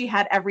like she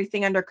had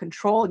everything under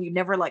control and you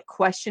never, like,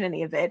 question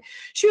any of it.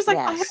 She was like,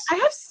 I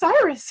have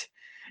Cyrus.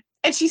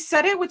 And she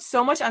said it with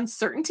so much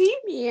uncertainty.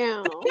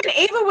 Yeah. And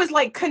Ava was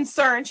like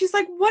concerned. She's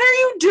like, what are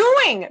you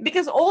doing?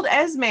 Because old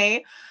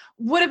Esme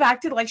would have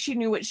acted like she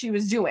knew what she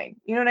was doing.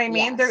 You know what I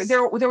mean? Yes.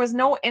 There was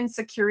no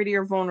insecurity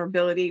or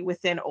vulnerability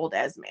within old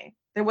Esme.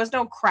 There was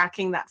no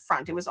cracking that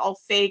front. It was all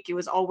fake. It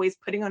was always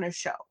putting on a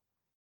show.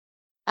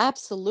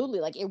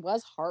 Absolutely. Like it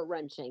was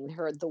heart-wrenching,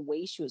 the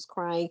way she was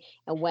crying.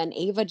 And when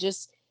Ava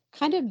just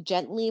kind of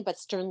gently but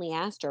sternly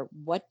asked her,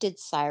 what did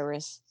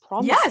Cyrus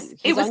promise Yes, you?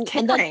 it was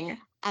caring.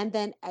 And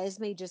then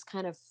Esme just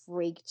kind of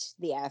freaked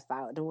the F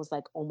out and was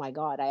like, oh my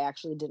God, I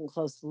actually didn't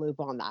close the loop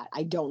on that.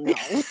 I don't know.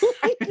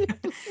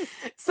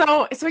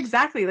 So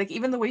exactly, like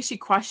even the way she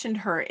questioned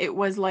her, it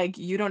was like,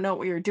 you don't know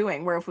what you're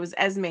doing. Where if it was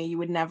Esme, you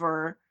would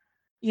never,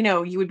 you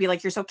know, you would be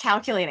like, you're so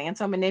calculating and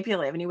so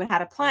manipulative and you would have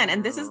had a plan.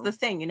 And this is the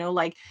thing, you know,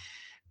 like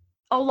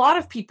a lot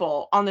of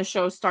people on the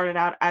show started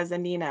out as a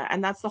Nina,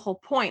 and that's the whole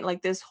point,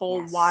 like this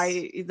whole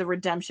why the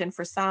redemption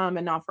for some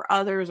and not for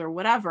others or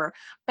whatever.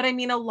 But I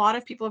mean, a lot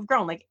of people have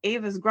grown. Like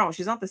Ava's grown.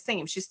 She's not the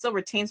same. She still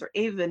retains her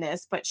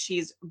Ava-ness, but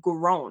she's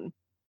grown.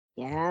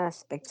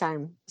 Yes, big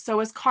time.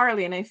 So is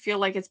Carly, and I feel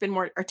like it's been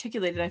more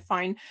articulated. I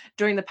find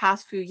during the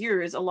past few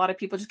years, a lot of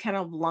people just kind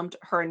of lumped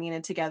her and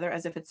Nina together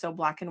as if it's so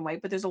black and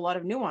white, but there's a lot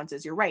of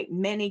nuances. You're right.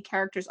 Many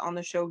characters on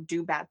the show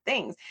do bad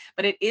things,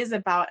 but it is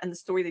about, and the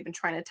story they've been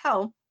trying to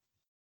tell,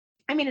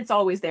 I mean, it's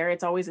always there.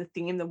 It's always a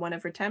theme, the one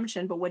of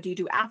redemption, but what do you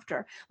do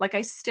after? Like,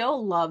 I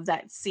still love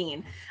that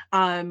scene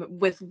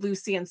with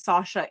Lucy and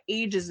Sasha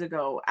ages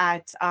ago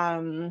at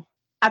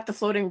the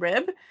Floating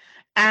Rib.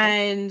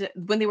 And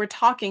when they were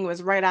talking, it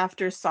was right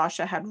after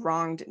Sasha had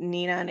wronged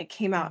Nina, and it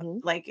came out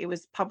like it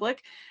was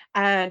public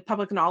and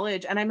public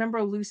knowledge. And I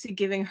remember Lucy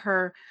giving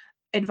her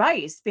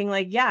advice, being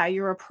like, yeah,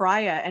 you're a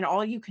pariah and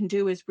all you can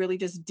do is really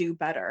just do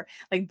better.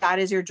 Like that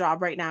is your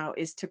job right now,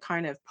 is to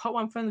kind of put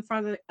one foot in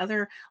front of the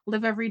other,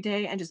 live every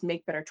day and just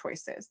make better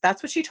choices.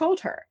 That's what she told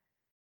her.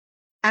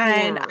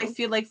 And I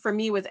feel like for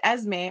me with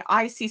Esme,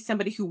 I see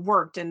somebody who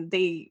worked and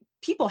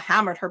people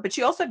hammered her, but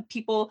she also had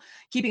people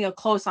keeping a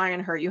close eye on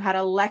her. You had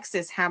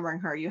Alexis hammering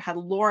her. You had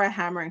Laura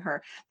hammering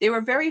her. They were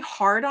very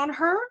hard on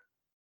her,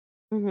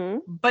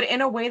 but in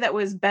a way that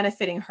was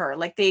benefiting her.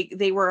 Like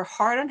they were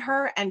hard on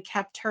her and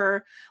kept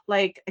her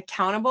like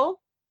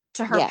accountable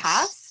to her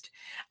past.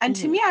 And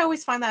to me, I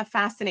always find that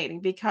fascinating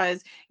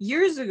because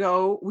years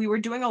ago, we were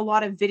doing a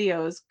lot of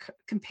videos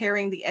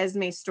comparing the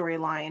Esme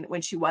storyline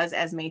when she was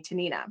Esme to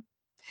Nina.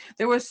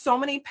 There was so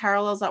many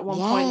parallels. At one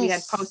point we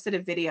had Yes. posted a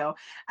video,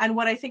 and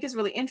what I think is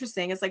really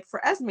interesting is like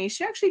for Esme,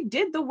 she actually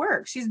did the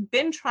work. She's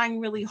been trying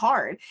really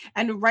hard,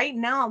 and right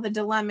now the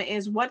dilemma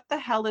is, what the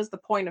hell is the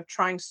point of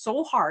trying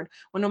so hard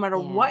when no matter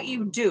what Yeah.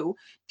 you do,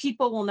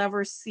 people will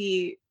never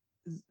see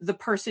the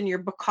person you're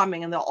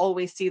becoming, and they'll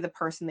always see the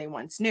person they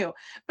once knew.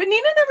 But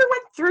Nina never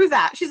went through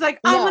that. She's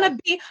like, I'm No. gonna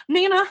be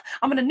Nina.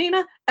 I'm gonna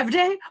Nina every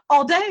day,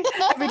 all day,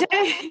 every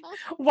day.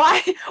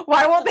 Why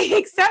won't they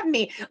accept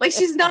me? Like,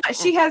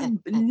 she has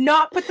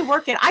not put the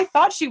work in. I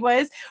thought she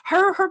was.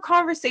 Her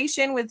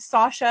conversation with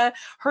Sasha,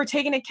 her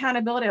taking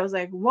accountability, I was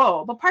like,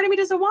 whoa. But part of me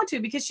doesn't want to,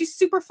 because she's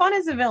super fun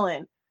as a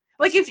villain.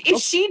 Like, if Okay.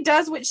 she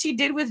does what she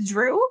did with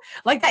Drew,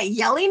 like that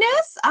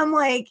yelliness, I'm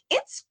like,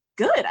 it's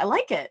good. I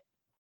like it.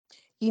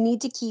 You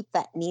need to keep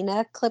that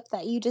Nina clip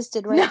that you just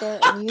did No. right there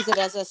and use it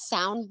as a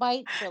sound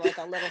bite for like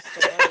a little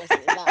story.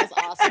 That was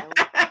awesome.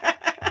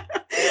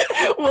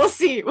 We'll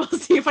see. We'll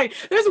see if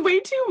there's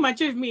way too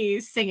much of me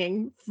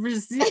singing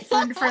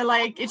for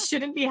like, it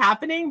shouldn't be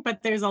happening,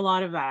 but there's a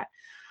lot of that.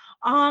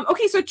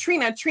 Okay, so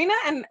Trina,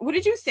 and what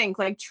did you think?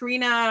 Like,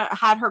 Trina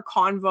had her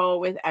convo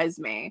with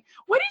Esme.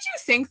 What did you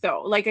think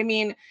though? Like, I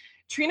mean,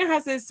 Trina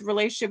has this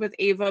relationship with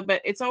Ava,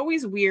 but it's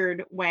always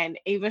weird when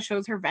Ava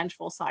shows her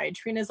vengeful side.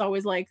 Trina's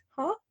always like,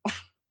 huh?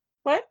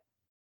 What?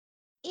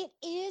 It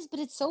is, but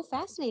it's so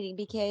fascinating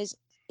because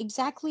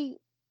exactly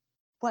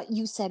what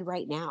you said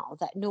right now,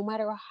 that no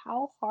matter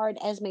how hard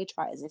Esme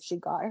tries, if she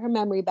got her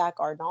memory back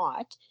or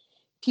not,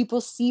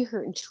 people see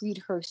her and treat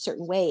her a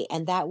certain way.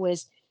 And that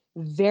was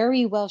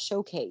very well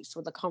showcased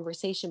with the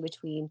conversation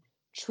between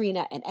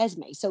Trina and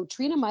Esme. So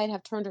Trina might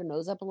have turned her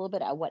nose up a little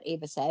bit at what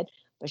Ava said,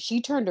 but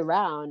she turned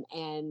around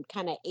and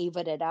kind of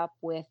Ava'd it up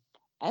with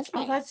Oh,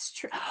 Esme. that's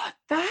true.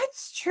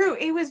 That's true.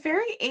 It was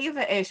very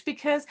Ava-ish,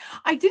 because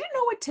I didn't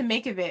know what to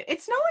make of it.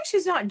 It's not like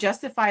she's not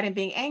justified in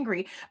being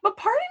angry, but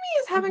part of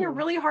me is having a Hmm.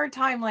 really hard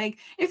time. Like,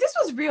 if this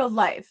was real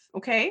life,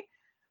 okay?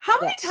 How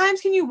many Yes.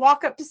 times can you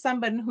walk up to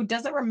someone who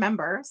doesn't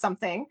remember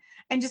something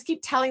and just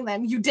keep telling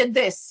them you did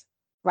this,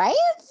 Right?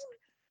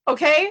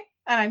 okay?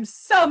 And I'm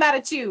so mad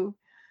at you.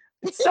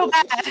 It's so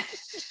bad.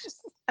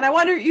 And I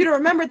want you to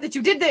remember that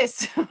you did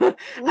this. And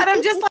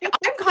I'm just like,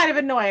 I'm kind of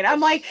annoyed. I'm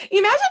like,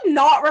 imagine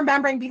not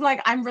remembering, being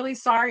like, I'm really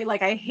sorry.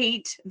 Like, I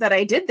hate that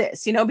I did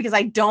this, because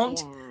I don't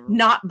Yeah.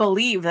 not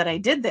believe that I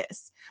did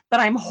this, but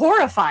I'm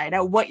horrified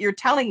at what you're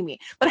telling me.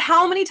 But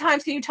how many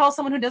times can you tell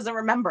someone who doesn't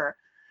remember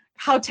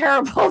how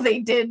terrible they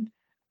did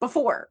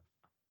before?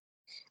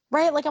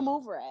 Right? Like I'm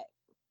over it.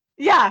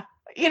 Yeah.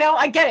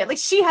 I get it. Like,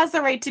 she has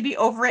the right to be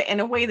over it in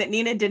a way that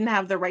Nina didn't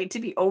have the right to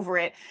be over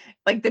it,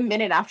 like the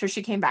minute after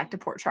she came back to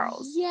Port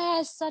Charles.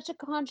 Yes, such a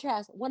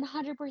contrast.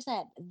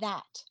 100%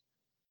 that.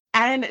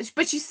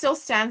 But she still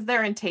stands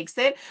there and takes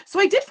it. So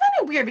I did find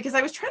it weird, because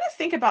I was trying to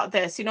think about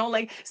this,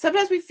 like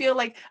sometimes we feel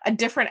like a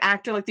different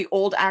actor, like the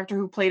old actor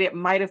who played it,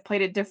 might have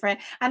played it different.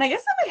 And I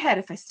guess in my head,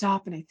 if I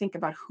stop and I think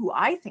about who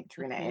I think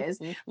Trina is,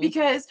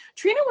 because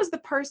Trina was the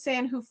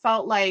person who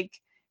felt like,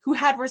 who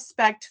had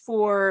respect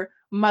for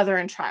mother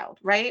and child,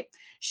 right?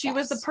 She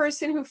was the Yes.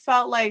 person who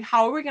felt like,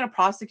 how are we going to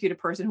prosecute a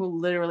person who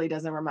literally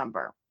doesn't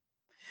remember?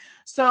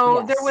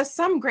 So there Yes. was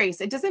some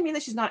grace. It doesn't mean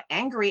that she's not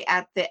angry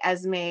at the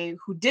Esme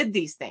who did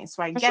these things.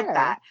 So I For get sure.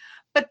 that.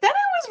 But then it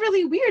was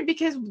really weird,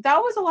 because that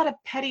was a lot of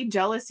petty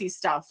jealousy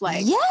stuff.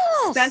 Like,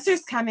 Spencer's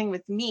Yes. coming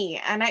with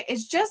me. And I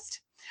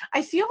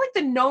feel like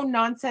the no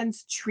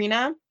nonsense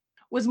Trina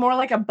was more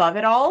like above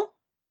it all.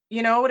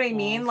 You know what I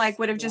mean? Like, Yes.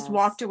 would have just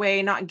walked Yes.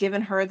 away, not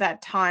given her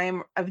that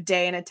time of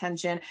day and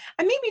attention,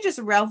 and maybe just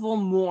revel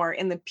more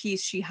in the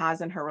peace she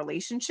has in her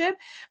relationship.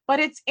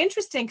 But it's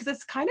interesting, because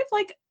it's kind of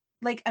like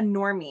a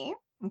normie,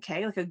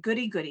 okay, like a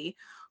goody goody,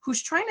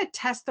 who's trying to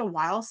test the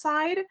wild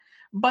side,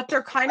 but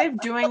they're kind of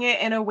doing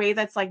it in a way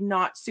that's like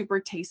not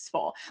super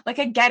tasteful. Like,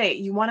 I get it.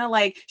 You want to,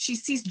 like, she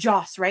sees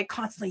Joss, right?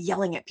 Constantly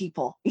yelling at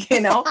people,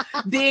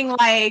 being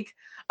like,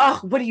 oh,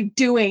 what are you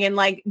doing? And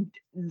like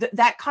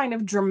that kind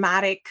of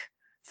dramatic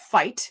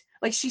fight.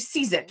 Like, she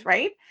sees it,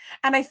 right?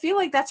 And I feel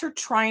like that's her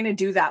trying to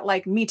do that.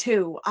 Like, me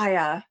too.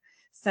 I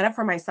stand up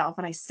for myself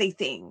and I say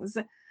things.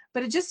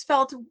 But it just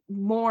felt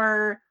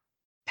more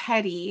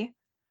petty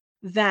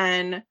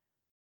than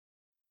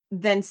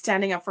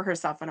standing up for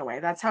herself in a way.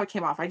 That's how it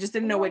came off. I just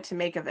didn't know what Well, to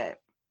make of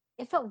it.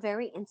 it felt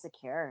very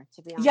insecure,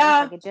 to be honest.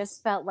 Yeah. Like it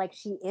just felt like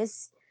she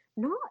is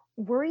not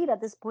worried at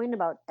this point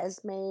about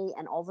Esme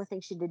and all the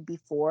things she did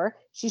before.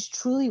 She's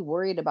truly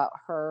worried about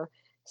her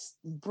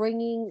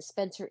bringing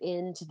Spencer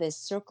into this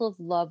circle of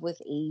love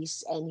with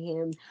Ace and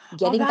him Oh,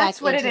 getting back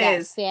that's what it into that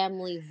is.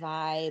 family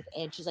vibe.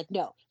 And she's like,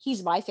 no,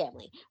 he's my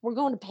family. We're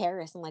going to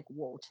Paris. I'm like,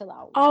 whoa, chill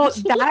out. Oh,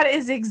 that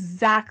is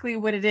exactly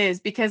what it is,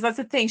 because that's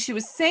the thing. She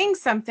was saying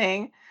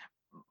something,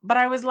 But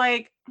I was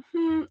like,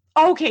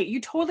 okay, you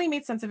totally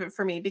made sense of it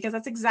for me because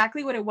that's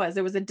exactly what it was.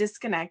 There was a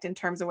disconnect in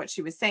terms of what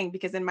she was saying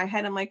because in my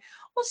head, I'm like,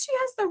 well, she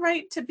has the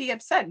right to be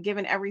upset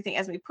given everything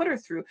as we put her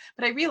through.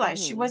 But I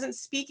realized she Mhm. wasn't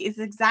speaking. It's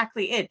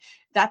exactly it.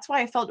 That's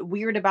why I felt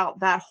weird about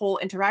that whole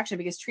interaction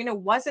because Trina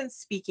wasn't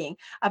speaking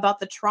about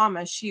the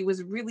trauma. She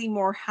was really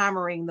more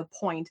hammering the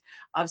point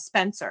of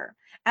Spencer.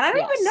 And I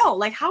don't even Yes. know,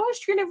 like, how is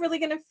Trina really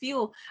going to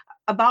feel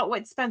about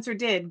what Spencer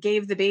did,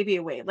 gave the baby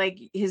away, like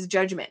his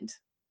judgment?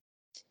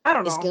 I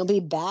don't It's know. gonna be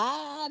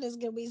bad. It's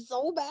gonna be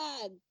so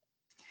bad.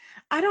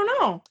 I don't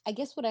know. I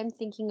guess what I'm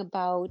thinking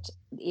about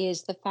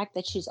is the fact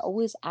that she's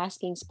always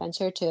asking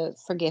Spencer to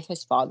forgive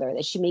his father,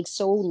 that she makes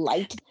so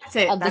light That's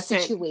it. of the That's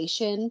it.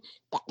 situation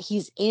that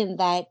he's in,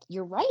 that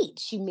you're right.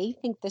 She may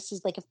think this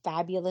is like a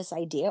fabulous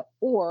idea,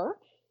 or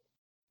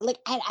like,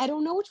 I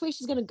don't know which way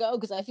she's gonna go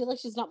because I feel like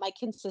she's not my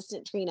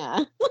consistent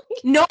Trina.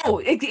 No,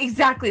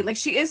 exactly. Like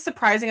she is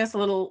surprising us a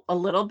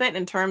little bit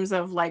in terms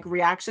of like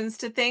reactions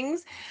to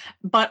things,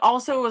 but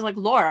also it was like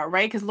Laura,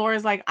 right? Because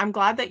Laura's like, I'm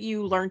glad that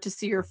you learned to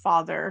see your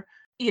father,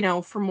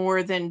 for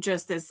more than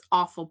just this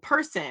awful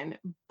person,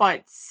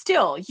 but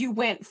still you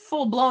went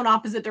full blown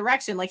opposite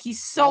direction. Like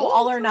he's so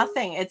all or Right?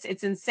 nothing.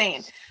 It's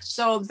insane.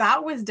 So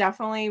that was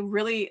definitely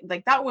really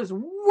like that was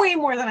way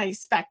more than I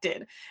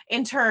expected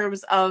in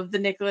terms of the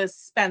Nicholas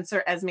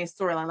Spencer Esme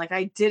storyline. Like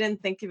I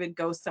didn't think it would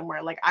go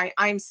somewhere. Like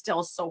I'm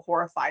still so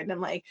horrified. And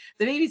I'm like,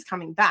 the baby's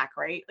coming back,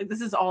 right? Like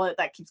this is all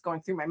that keeps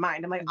going through my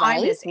mind. I'm like, I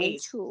Right? miss Me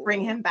Ace.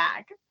 Bring too. him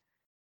back.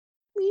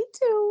 Me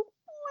too.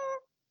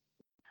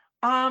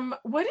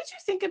 What did you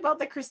think about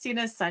the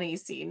Christina Sunny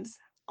scenes?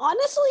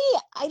 Honestly,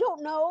 I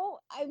don't know.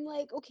 I'm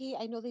like, okay,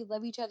 I know they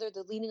love each other,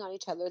 they're leaning on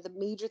each other. The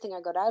major thing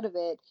I got out of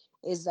it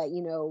is that,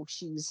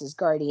 she was his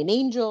guardian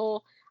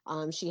angel.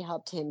 She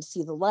helped him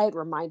see the light,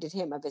 reminded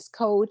him of his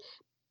code.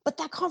 But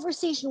that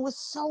conversation was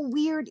so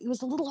weird. It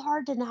was a little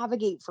hard to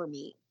navigate for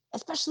me,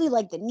 especially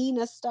like the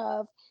Nina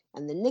stuff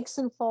and the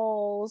Nixon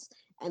Falls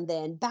and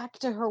then back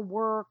to her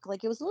work.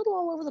 Like it was a little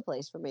all over the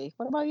place for me.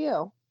 What about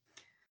you?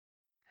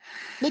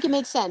 Make it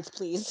make sense,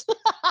 please.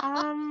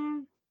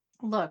 Um,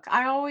 Look,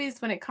 I always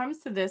when it comes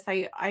to this,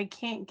 I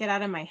can't get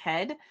out of my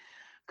head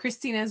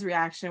Christina's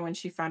reaction when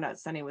she found out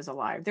Sunny was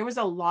alive. There was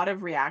a lot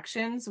of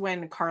reactions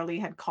when Carly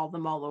had called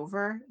them all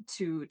over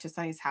to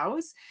Sunny's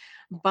house,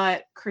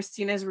 but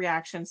Christina's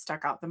reaction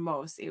stuck out the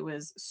most. It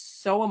was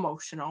so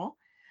emotional.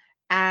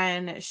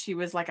 And she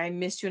was like, I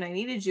missed you and I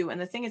needed you.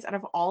 And the thing is, out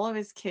of all of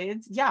his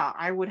kids, yeah,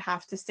 I would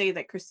have to say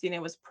that Christina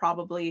was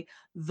probably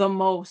the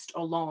most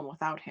alone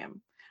without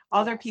him.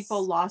 Other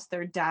people Yes. lost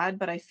their dad,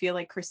 but I feel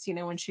like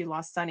Christina, when she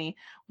lost Sonny,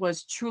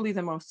 was truly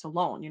the most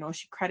alone.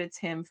 She credits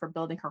him for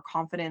building her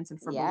confidence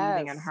and for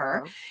believing in Yes.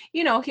 her.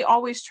 He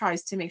always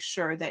tries to make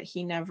sure that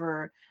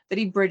that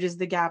he bridges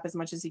the gap as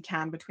much as he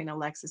can between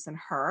Alexis and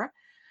her.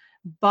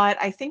 But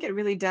I think it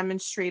really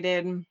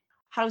demonstrated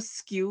how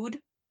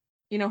skewed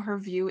her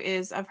view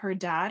is of her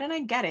dad. And I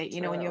get it,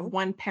 when you have True.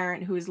 one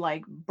parent who's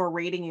like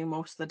berating you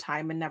most of the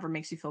time and never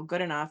makes you feel good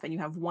enough, and you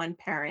have one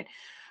parent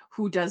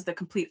who does the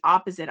complete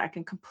opposite, I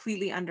can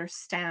completely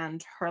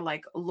understand her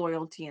like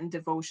loyalty and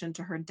devotion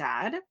to her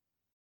dad.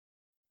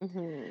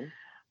 Hmm.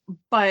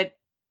 But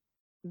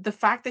the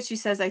fact that she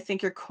says, I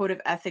think your code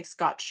of ethics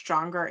got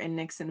stronger in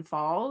Nixon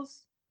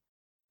Falls,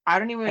 I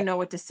don't even I, know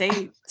what to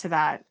say to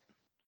that.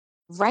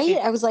 right?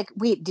 It, I was like,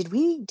 wait, did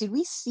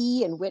we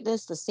see and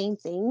witness the same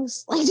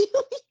things?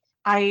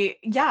 Like,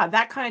 yeah,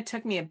 that kind of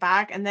took me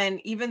aback. And then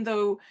even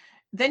though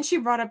then she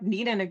brought up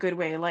Nina in a good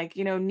way. Like,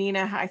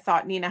 Nina, I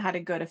thought Nina had a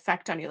good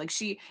effect on you. Like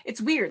it's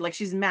weird. Like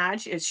she's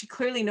mad. She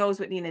clearly knows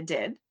what Nina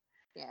did,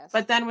 yes.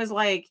 but then was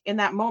like in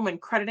that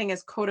moment crediting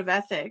his code of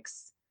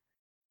ethics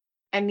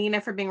and Nina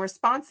for being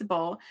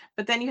responsible.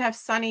 But then you have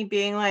Sonny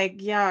being like,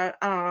 yeah,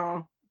 I don't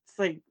know. It's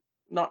like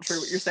not true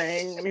what you're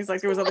saying. And he's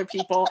like, there was other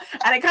people.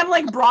 And it kind of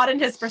like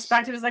broadened his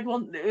perspective. It's like, well,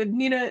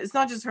 Nina, it's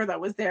not just her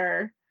that was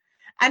there.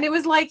 And it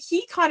was like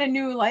he kind of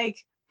knew, like,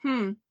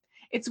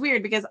 it's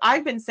weird because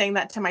I've been saying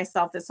that to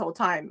myself this whole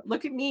time.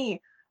 Look at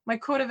me. My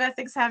code of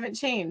ethics haven't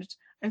changed.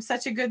 I'm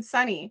such a good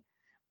Sonny.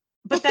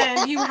 But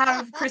then you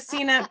have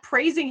Christina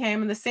praising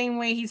him in the same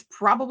way he's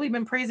probably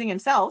been praising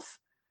himself.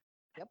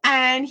 Yep.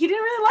 And he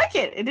didn't really like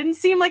it. It didn't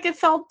seem like it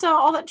felt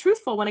all that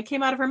truthful when it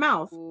came out of her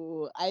mouth.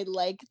 Ooh, I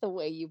like the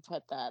way you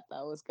put that.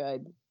 That was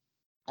good.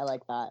 I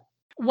like that.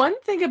 One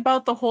thing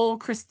about the whole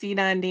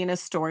Christina and Nina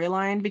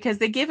storyline, because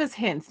they give us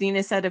hints.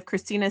 Nina said, if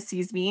Christina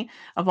sees me,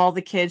 of all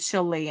the kids,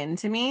 she'll lay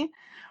into me. Mhm.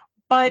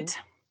 But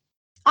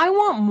I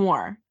want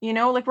more,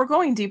 like we're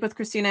going deep with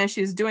Christina.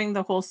 She's doing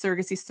the whole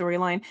surrogacy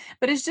storyline,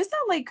 but it's just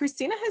that like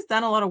Christina has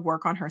done a lot of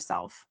work on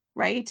herself,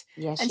 right?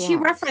 Yes, And she she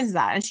referenced has.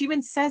 that and she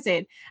even says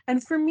it.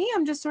 And for me,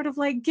 I'm just sort of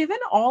like, given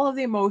all of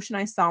the emotion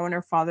I saw when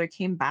her father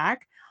came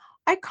back,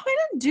 I kind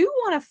of do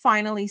want to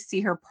finally see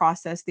her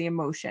process the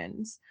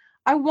emotions.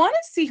 I want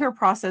to see her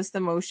process the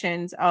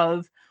emotions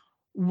of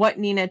what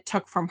Nina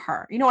took from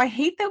her. I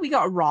hate that we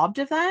got robbed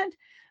of that,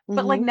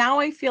 but like Hmm. now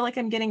I feel like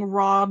I'm getting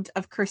robbed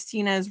of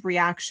Christina's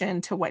reaction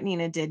to what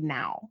Nina did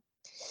now.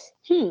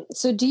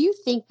 So do you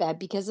think that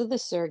because of the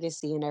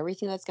surrogacy and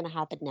everything that's going to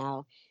happen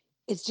now,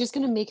 it's just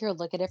going to make her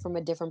look at it from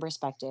a different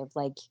perspective?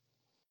 Like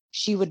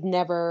she would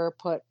never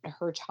put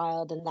her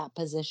child in that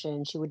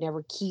position. She would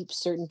never keep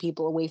certain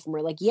people away from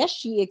her. Like, yes,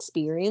 she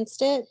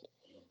experienced it,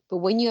 but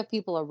when you have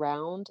people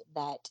around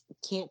that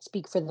can't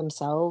speak for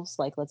themselves,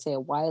 like let's say a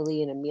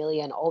Wiley and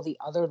Amelia and all the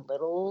other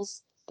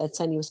littles that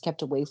Sunny was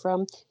kept away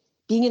from,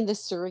 being in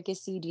this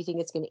surrogacy, do you think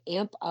it's going to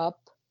amp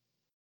up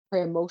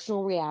her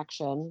emotional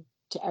reaction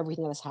to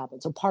everything that's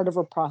happened? So part of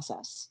her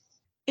process.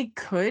 It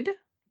could,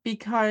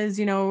 because,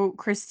 you know,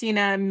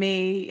 Christina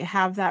may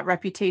have that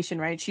reputation,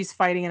 right? She's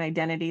fighting an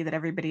identity that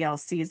everybody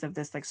else sees of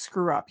this like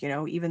screw up, you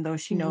know, even though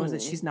she knows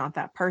that Hmm. she's not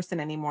that person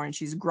anymore and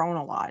she's grown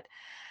a lot.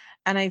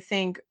 And I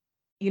think,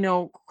 you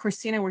know,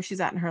 Christina, where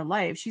she's at in her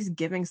life, she's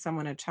giving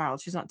someone a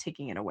child, she's not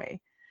taking it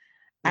away.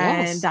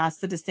 And Yes, that's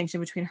the distinction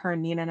between her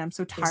and Nina, and I'm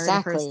so tired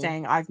of her exactly.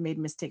 saying, "I've made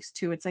mistakes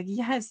too." It's like,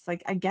 yes,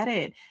 like, I get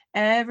it.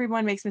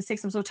 Everyone makes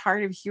mistakes. I'm so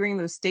tired of hearing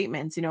those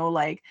statements, you know,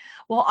 like,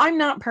 "Well, I'm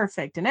not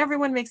perfect and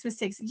everyone makes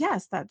mistakes."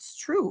 Yes, that's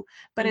true,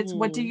 but it's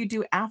what do Hmm. you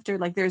do after?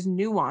 Like, there's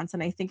nuance,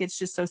 and I think it's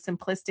just so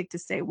simplistic to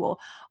say, "Well,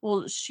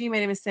 she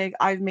made a mistake,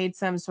 I've made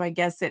some, so I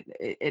guess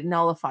it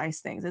nullifies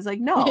things." It's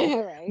like, no,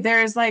 Right.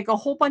 there's, like, a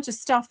whole bunch of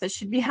stuff that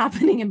should be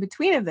happening in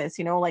between of this,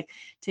 you know, like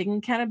taking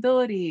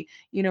accountability,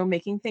 you know,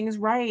 making things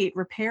right,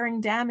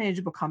 repairing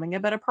damage, becoming a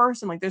better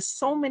person. Like there's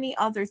so many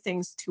other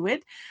things to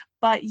it.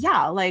 But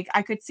yeah, like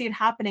I could see it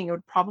happening. It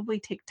would probably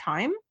take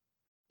time,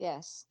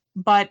 Yes.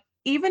 but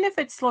even if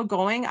it's slow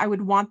going, I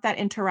would want that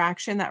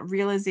interaction, that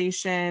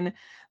realization,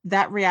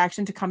 that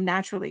reaction to come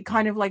naturally.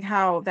 Kind of like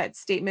how that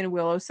statement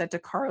Willow said to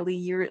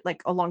Carly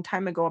like a long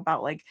time ago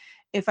about like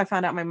if I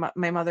found out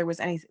my mother was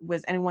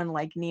anyone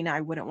like Nina,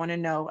 I wouldn't want to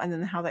know. And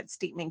then how that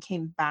statement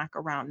came back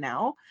around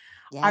now.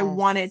 I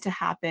want it Yes. to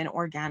happen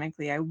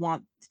organically. I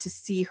want to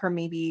see her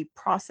maybe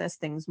process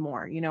things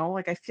more, you know?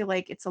 Like I feel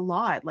like it's a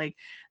lot. Like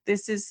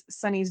this is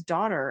Sunny's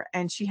daughter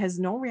and she has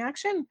no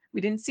reaction.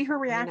 We didn't see her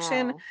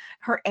reaction, No.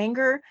 her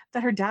anger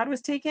that her dad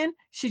was taken.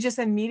 She just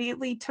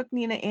immediately took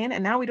Nina in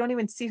and now we don't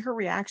even see her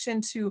reaction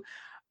to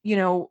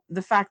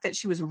the fact that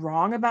she was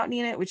wrong about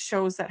Nina, which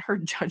shows that her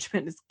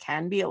judgment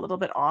can be a little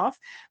bit off.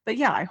 But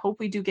yeah, I hope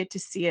we do get to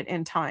see it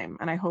in time.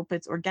 And I hope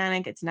it's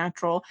organic, it's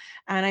natural,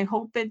 and I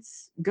hope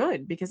it's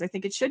good because I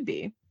think it should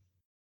be.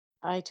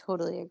 I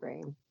totally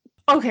agree.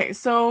 Okay,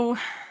 so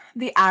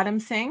the Adam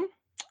thing.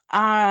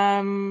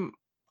 Um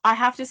I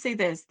have to say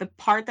this, the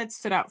part that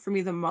stood out for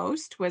me the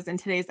most was in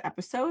today's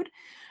episode.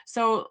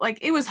 So like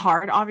it was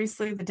hard,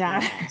 obviously the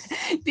dad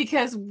Yes.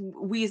 because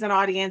we as an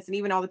audience and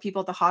even all the people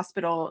at the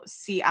hospital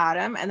see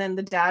Adam and then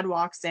the dad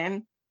walks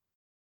in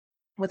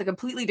with a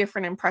completely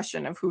different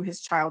impression of who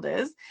his child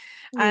is.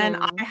 And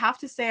Yeah. I have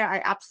to say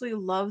I absolutely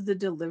love the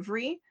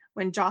delivery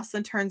when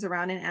Jocelyn turns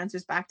around and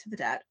answers back to the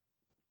dad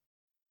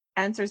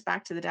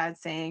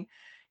saying,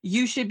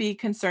 "You should be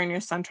concerned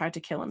your son tried to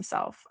kill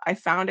himself." I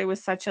found it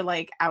was such a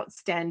like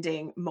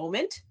outstanding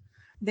moment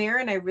there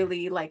and I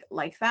really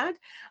like that.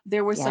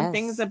 There were some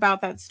things Yes.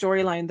 about that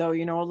storyline though,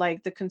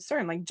 like the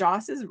concern, like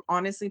Joss is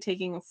honestly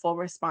taking full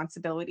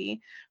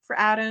responsibility for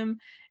Adam.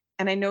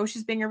 And I know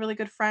she's being a really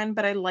good friend,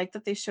 but I like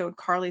that they showed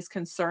Carly's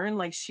concern,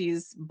 like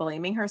she's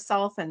blaming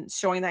herself and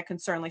showing that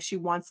concern, like she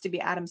wants to be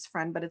Adam's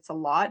friend, but it's a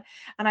lot.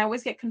 And I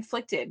always get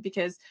conflicted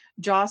because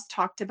Joss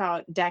talked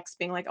about Dex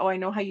being like, "Oh, I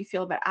know how you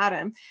feel about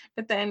Adam,"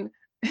 but then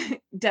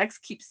Dex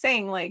keeps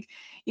saying like,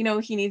 he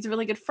needs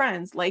really good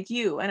friends like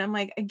you. And I'm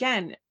like,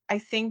 again, I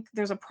think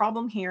there's a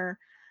problem here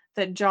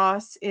that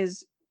Joss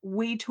is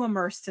way too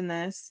immersed in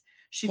this.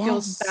 She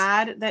feels Yes.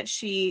 bad that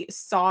she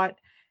sought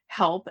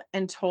help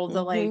and told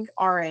the Mm-hmm. like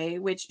RA,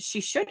 which she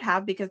should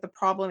have because the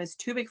problem is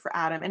too big for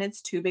Adam and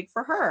it's too big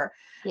for her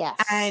Yes.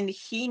 and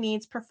he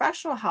needs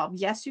professional help.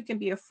 Yes, you can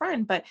be a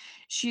friend, but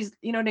she's,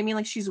 you know what I mean?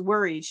 Like she's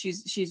worried.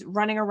 She's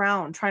running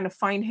around trying to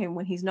find him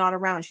when he's not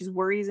around. She's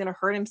worried he's gonna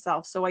hurt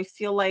himself. So I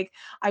feel like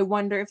I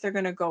wonder if they're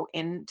gonna go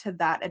into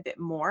that a bit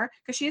more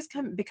because she's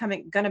gonna become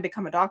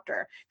a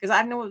doctor. Because I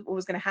didn't know what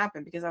was gonna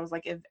happen because I was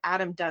like, if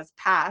Adam does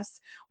pass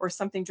or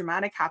something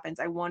dramatic happens,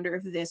 I wonder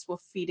if this will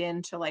feed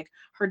into like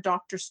her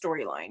doctor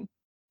storyline.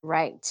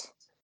 Right.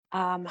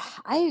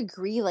 I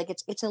agree. Like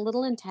it's a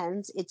little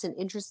intense. It's an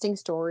interesting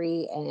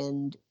story,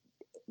 and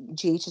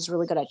GH is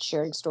really good at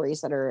sharing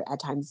stories that are at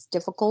times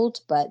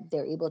difficult, but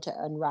they're able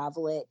to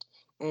unravel it,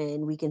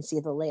 and we can see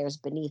the layers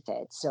beneath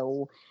it.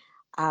 So,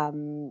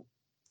 um,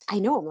 I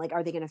know I'm like,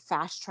 are they going to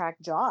fast track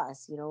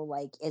Joss?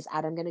 Like, is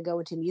Adam going to go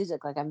into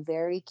music? Like, I'm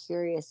very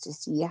curious to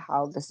see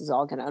how this is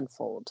all going to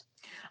unfold.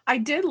 I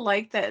did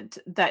like that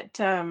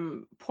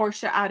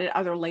Portia added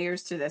other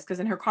layers to this because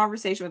in her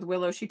conversation with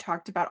Willow, she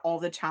talked about all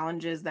the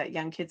challenges that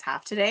young kids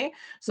have today.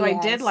 So I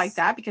did like Yes,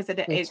 that because it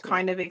me it too.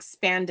 kind of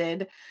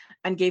expanded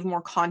and gave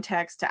more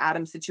context to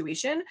Adam's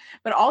situation.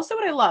 But also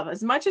what I love,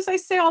 as much as I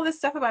say all this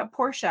stuff about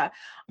Portia,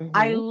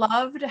 I Hmm.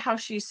 loved how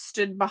she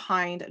stood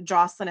behind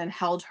Jocelyn and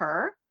held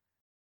her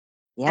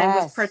and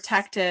was Yes.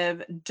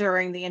 protective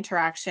during the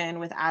interaction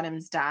with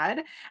Adam's dad.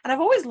 And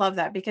I've always loved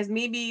that because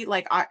maybe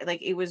like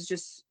it was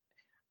just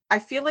I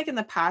feel like in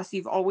the past,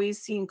 you've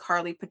always seen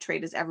Carly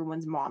portrayed as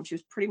everyone's mom. She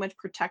was pretty much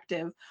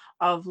protective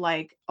of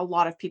like a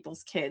lot of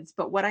people's kids.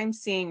 But what I'm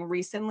seeing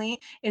recently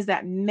is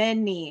that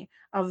many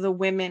of the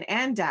women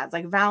and dads,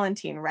 like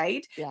Valentine,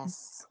 right?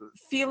 Yes.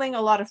 Feeling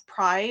a lot of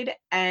pride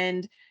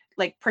and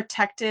like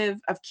protective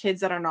of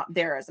kids that are not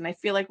theirs. And I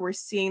feel like we're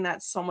seeing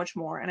that so much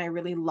more. And I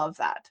really love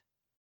that.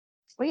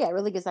 Well, yeah, it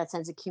really gives that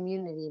sense of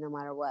community no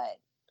matter what.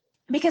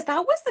 Because that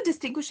was the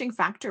distinguishing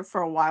factor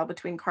for a while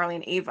between Carly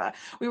and Ava.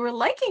 We were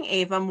liking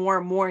Ava more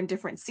and more in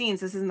different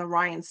scenes. This is in the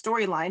Ryan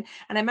storyline.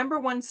 And I remember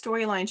one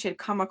storyline she had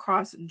come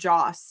across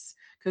Joss,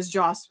 because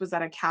Joss was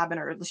at a cabin,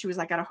 or she was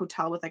like at a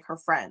hotel with like her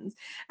friends.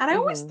 And I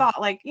always Hmm. thought,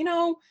 like,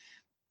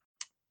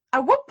 at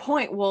what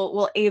point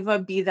will Ava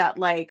be that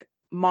like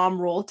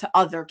mom role to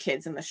other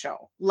kids in the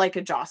show, like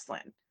a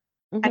Jocelyn?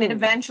 And it Hmm.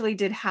 eventually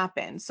did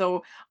happen.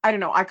 So I don't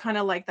know. I kind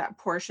of like that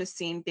Portia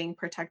scene being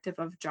protective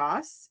of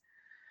Joss.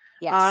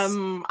 Yes.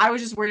 I was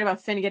just worried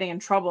about Finn getting in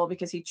trouble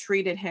because he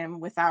treated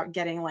him without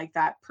getting like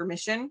that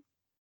permission.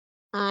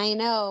 I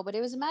know, but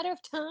it was a matter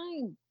of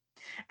time.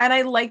 And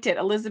I liked it.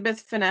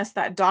 Elizabeth finessed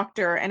that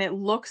doctor, and it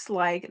looks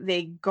like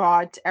they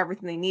got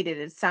everything they needed.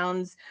 It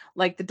sounds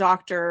like the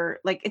doctor,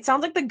 like it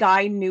sounds like the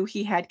guy knew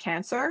he had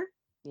cancer.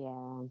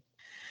 Yeah.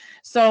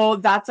 So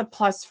that's a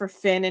plus for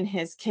Finn in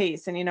his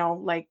case,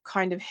 and like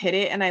kind of hit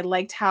it. And I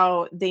liked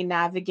how they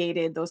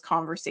navigated those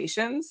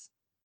conversations.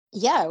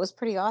 Yeah, it was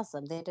pretty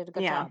awesome. They did a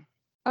good Yeah. job.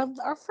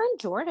 Our friend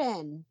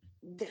Jordan,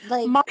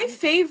 like, My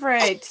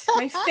favorite,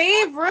 my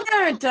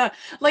favorite.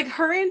 Like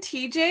her and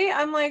TJ,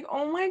 I'm like,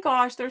 oh my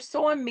gosh, they're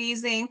so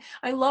amazing.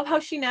 I love how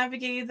she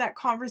navigated that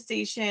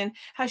conversation,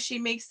 how she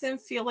makes them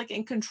feel like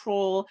in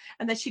control,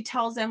 and that she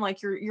tells them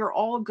like you're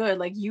all good,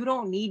 like you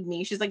don't need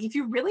me. She's like, if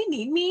you really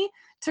need me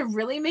to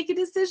really make a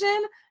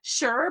decision,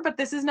 sure, but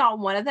this is not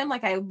one of them.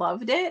 Like I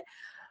loved it.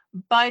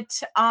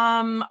 But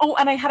oh,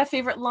 and I had a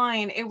favorite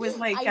line. It was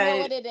like I know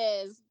what it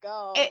is.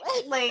 Go.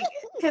 it like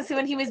because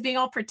when he was being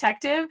all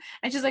protective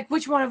and she's like,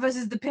 which one of us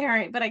is the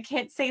parent? But I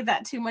can't say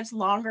that too much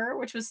longer,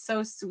 which was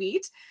so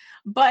sweet.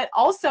 But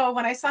also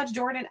when I saw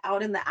Jordan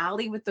out in the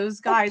alley with those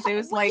Oh, guys, it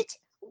was like,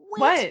 wait.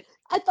 what?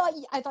 I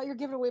thought you're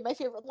giving away my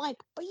favorite line,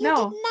 but you did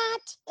No.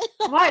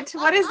 not.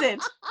 What is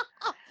it?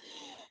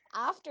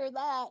 After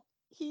that,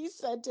 he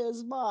said to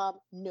his mom,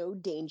 "No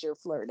danger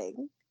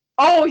flirting."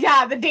 Oh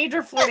yeah, the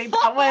danger flirting.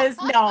 That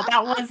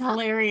was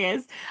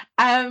hilarious.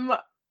 Um,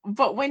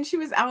 but when she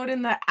was out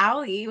in the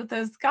alley with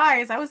those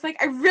guys, I was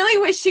like, I really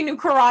wish she knew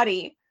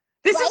karate.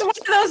 This is Right? one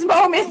of those Oh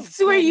moments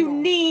where you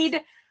goodness.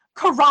 need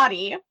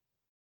karate.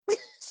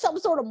 Some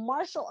sort of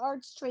martial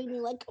arts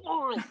training. Like, come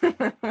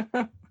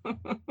on.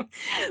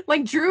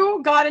 Like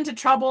Drew got into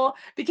trouble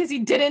because he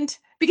did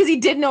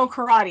know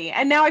karate.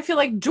 And now I feel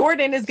like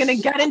Jordan is going to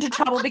get into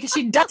trouble because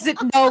she doesn't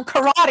know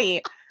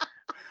karate.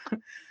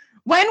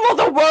 When will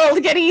the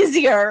world get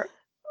easier?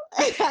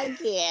 I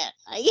can't.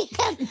 I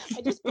can't.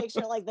 I just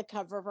picture like the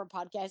cover of her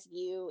podcast,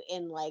 you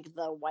in like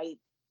the white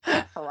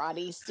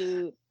karate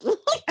suit, like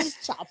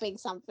just chopping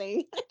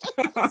something.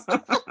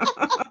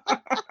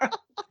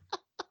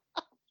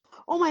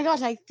 Oh my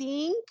gosh, I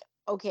think,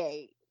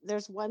 okay,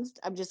 there's one,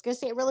 I'm just gonna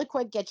say it really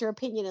quick, get your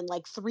opinion in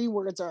like 3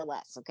 words or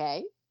less,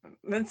 okay?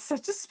 That's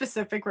such a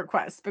specific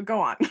request, but go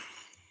on.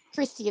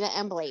 Christina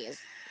and Blaze.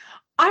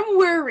 I'm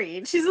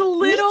worried. She's a Me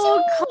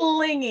little too.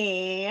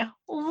 clingy.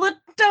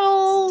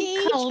 Little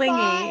Stage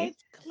clingy.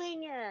 5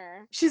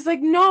 clinger. She's like,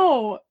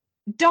 no,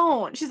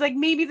 don't. She's like,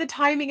 maybe the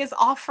timing is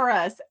off for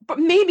us, but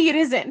maybe it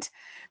isn't.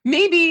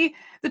 Maybe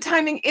the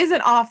timing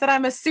isn't off, that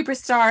I'm a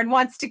superstar and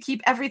wants to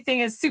keep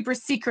everything as super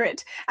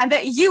secret, and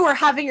that you are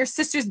having your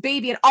sister's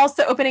baby and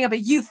also opening up a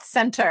youth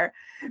center.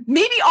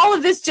 Maybe all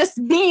of this just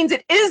means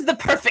it is the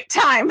perfect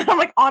time. I'm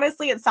like,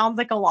 honestly, it sounds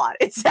like a lot.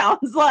 It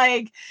sounds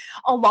like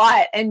a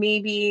lot, and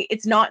maybe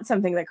it's not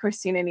something that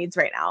Christina needs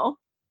right now.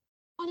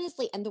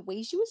 Honestly, and the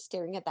way she was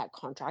staring at that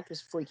contract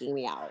was freaking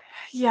me out.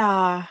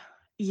 Yeah.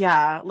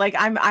 Yeah. Like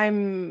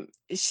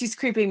she's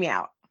creeping me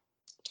out.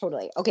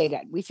 Totally. Okay,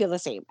 good. We feel the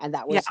same. And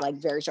that Yeah. was like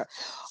very short.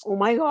 Oh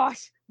my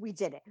gosh. We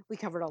did it. We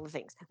covered all the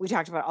things. We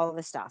talked about all of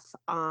this stuff.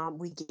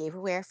 We gave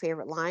away our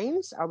favorite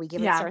lines. Are we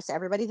giving Yeah. stars to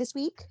everybody this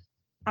week?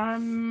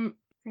 Favorite.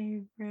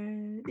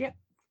 Yeah.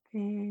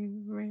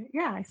 Favorite.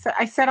 Yeah.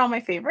 I said all my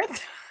favorites.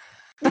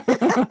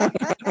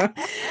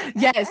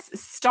 Yes,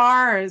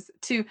 stars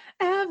to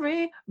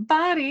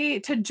everybody,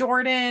 to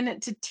Jordan,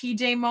 to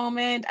TJ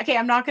moment. Okay,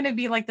 I'm not gonna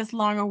be like this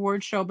long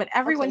award show, but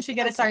everyone Okay, should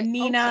get a star. okay, okay.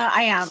 Nina,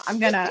 I am. I'm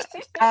gonna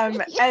Yeah.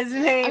 Esme,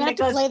 I'm gonna have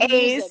to Nicholas, play the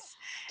music. Ace,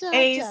 Da, da,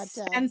 Ace,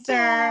 da, Spencer,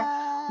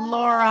 da.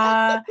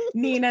 Laura,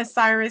 Nina,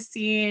 Cyrus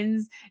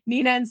scenes,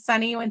 Nina and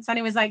Sunny when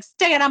Sunny was like,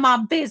 stay out of my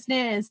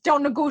business,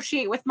 don't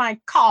negotiate with my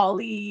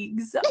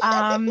colleagues.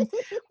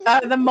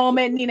 The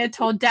moment Nina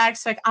told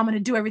Dex, like, I'm gonna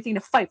do everything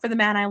to fight for the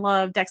man I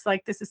love. Dex,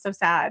 like, this is so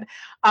sad.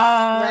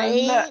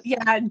 Right?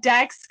 Yeah,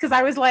 Dex, because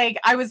I was like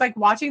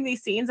watching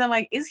these scenes. I'm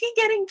like, is he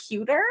getting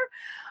cuter?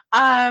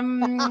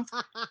 Um,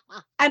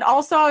 and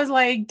also I was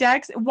like,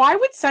 Dex, why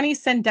would Sunny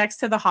send Dex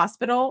to the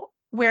hospital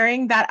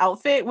wearing that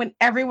outfit when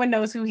everyone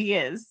knows who he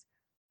is?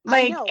 I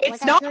Like know, it's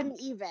like I not couldn't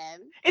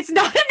even. it's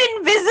not an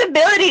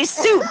invisibility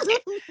suit.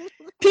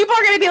 People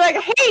are gonna be like,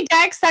 hey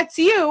Dex, that's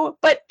you,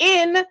 but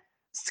in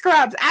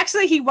scrubs.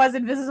 Actually, he was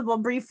invisible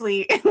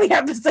briefly in the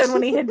episode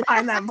when he hid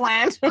behind that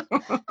plant. I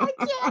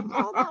can't.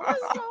 Oh, that was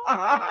so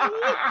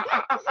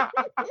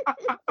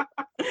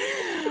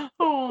funny.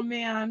 Oh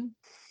man.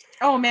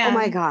 Oh Oh my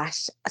man.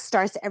 gosh.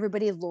 Stars to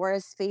everybody.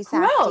 Laura's face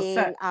Who else?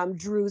 acting,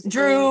 Drew's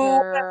Drew.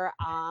 anger,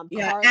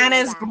 Yeah, Carly,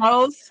 Anna's that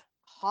growth.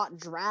 hot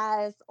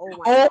dress. Oh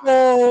my gosh.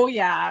 Oh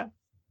yeah.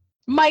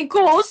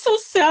 Michael, so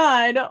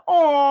sad.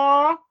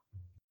 Oh.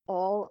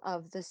 All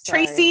of the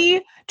stars.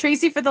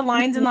 Tracy for the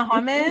lines in the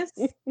hummus.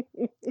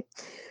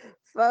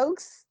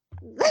 Folks,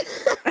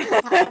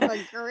 have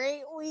a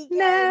great weekend.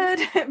 Ned,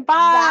 That's a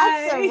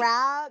bye.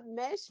 wrap.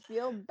 Mish,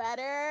 feel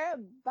better.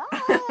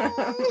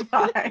 Bye.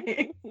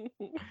 Bye.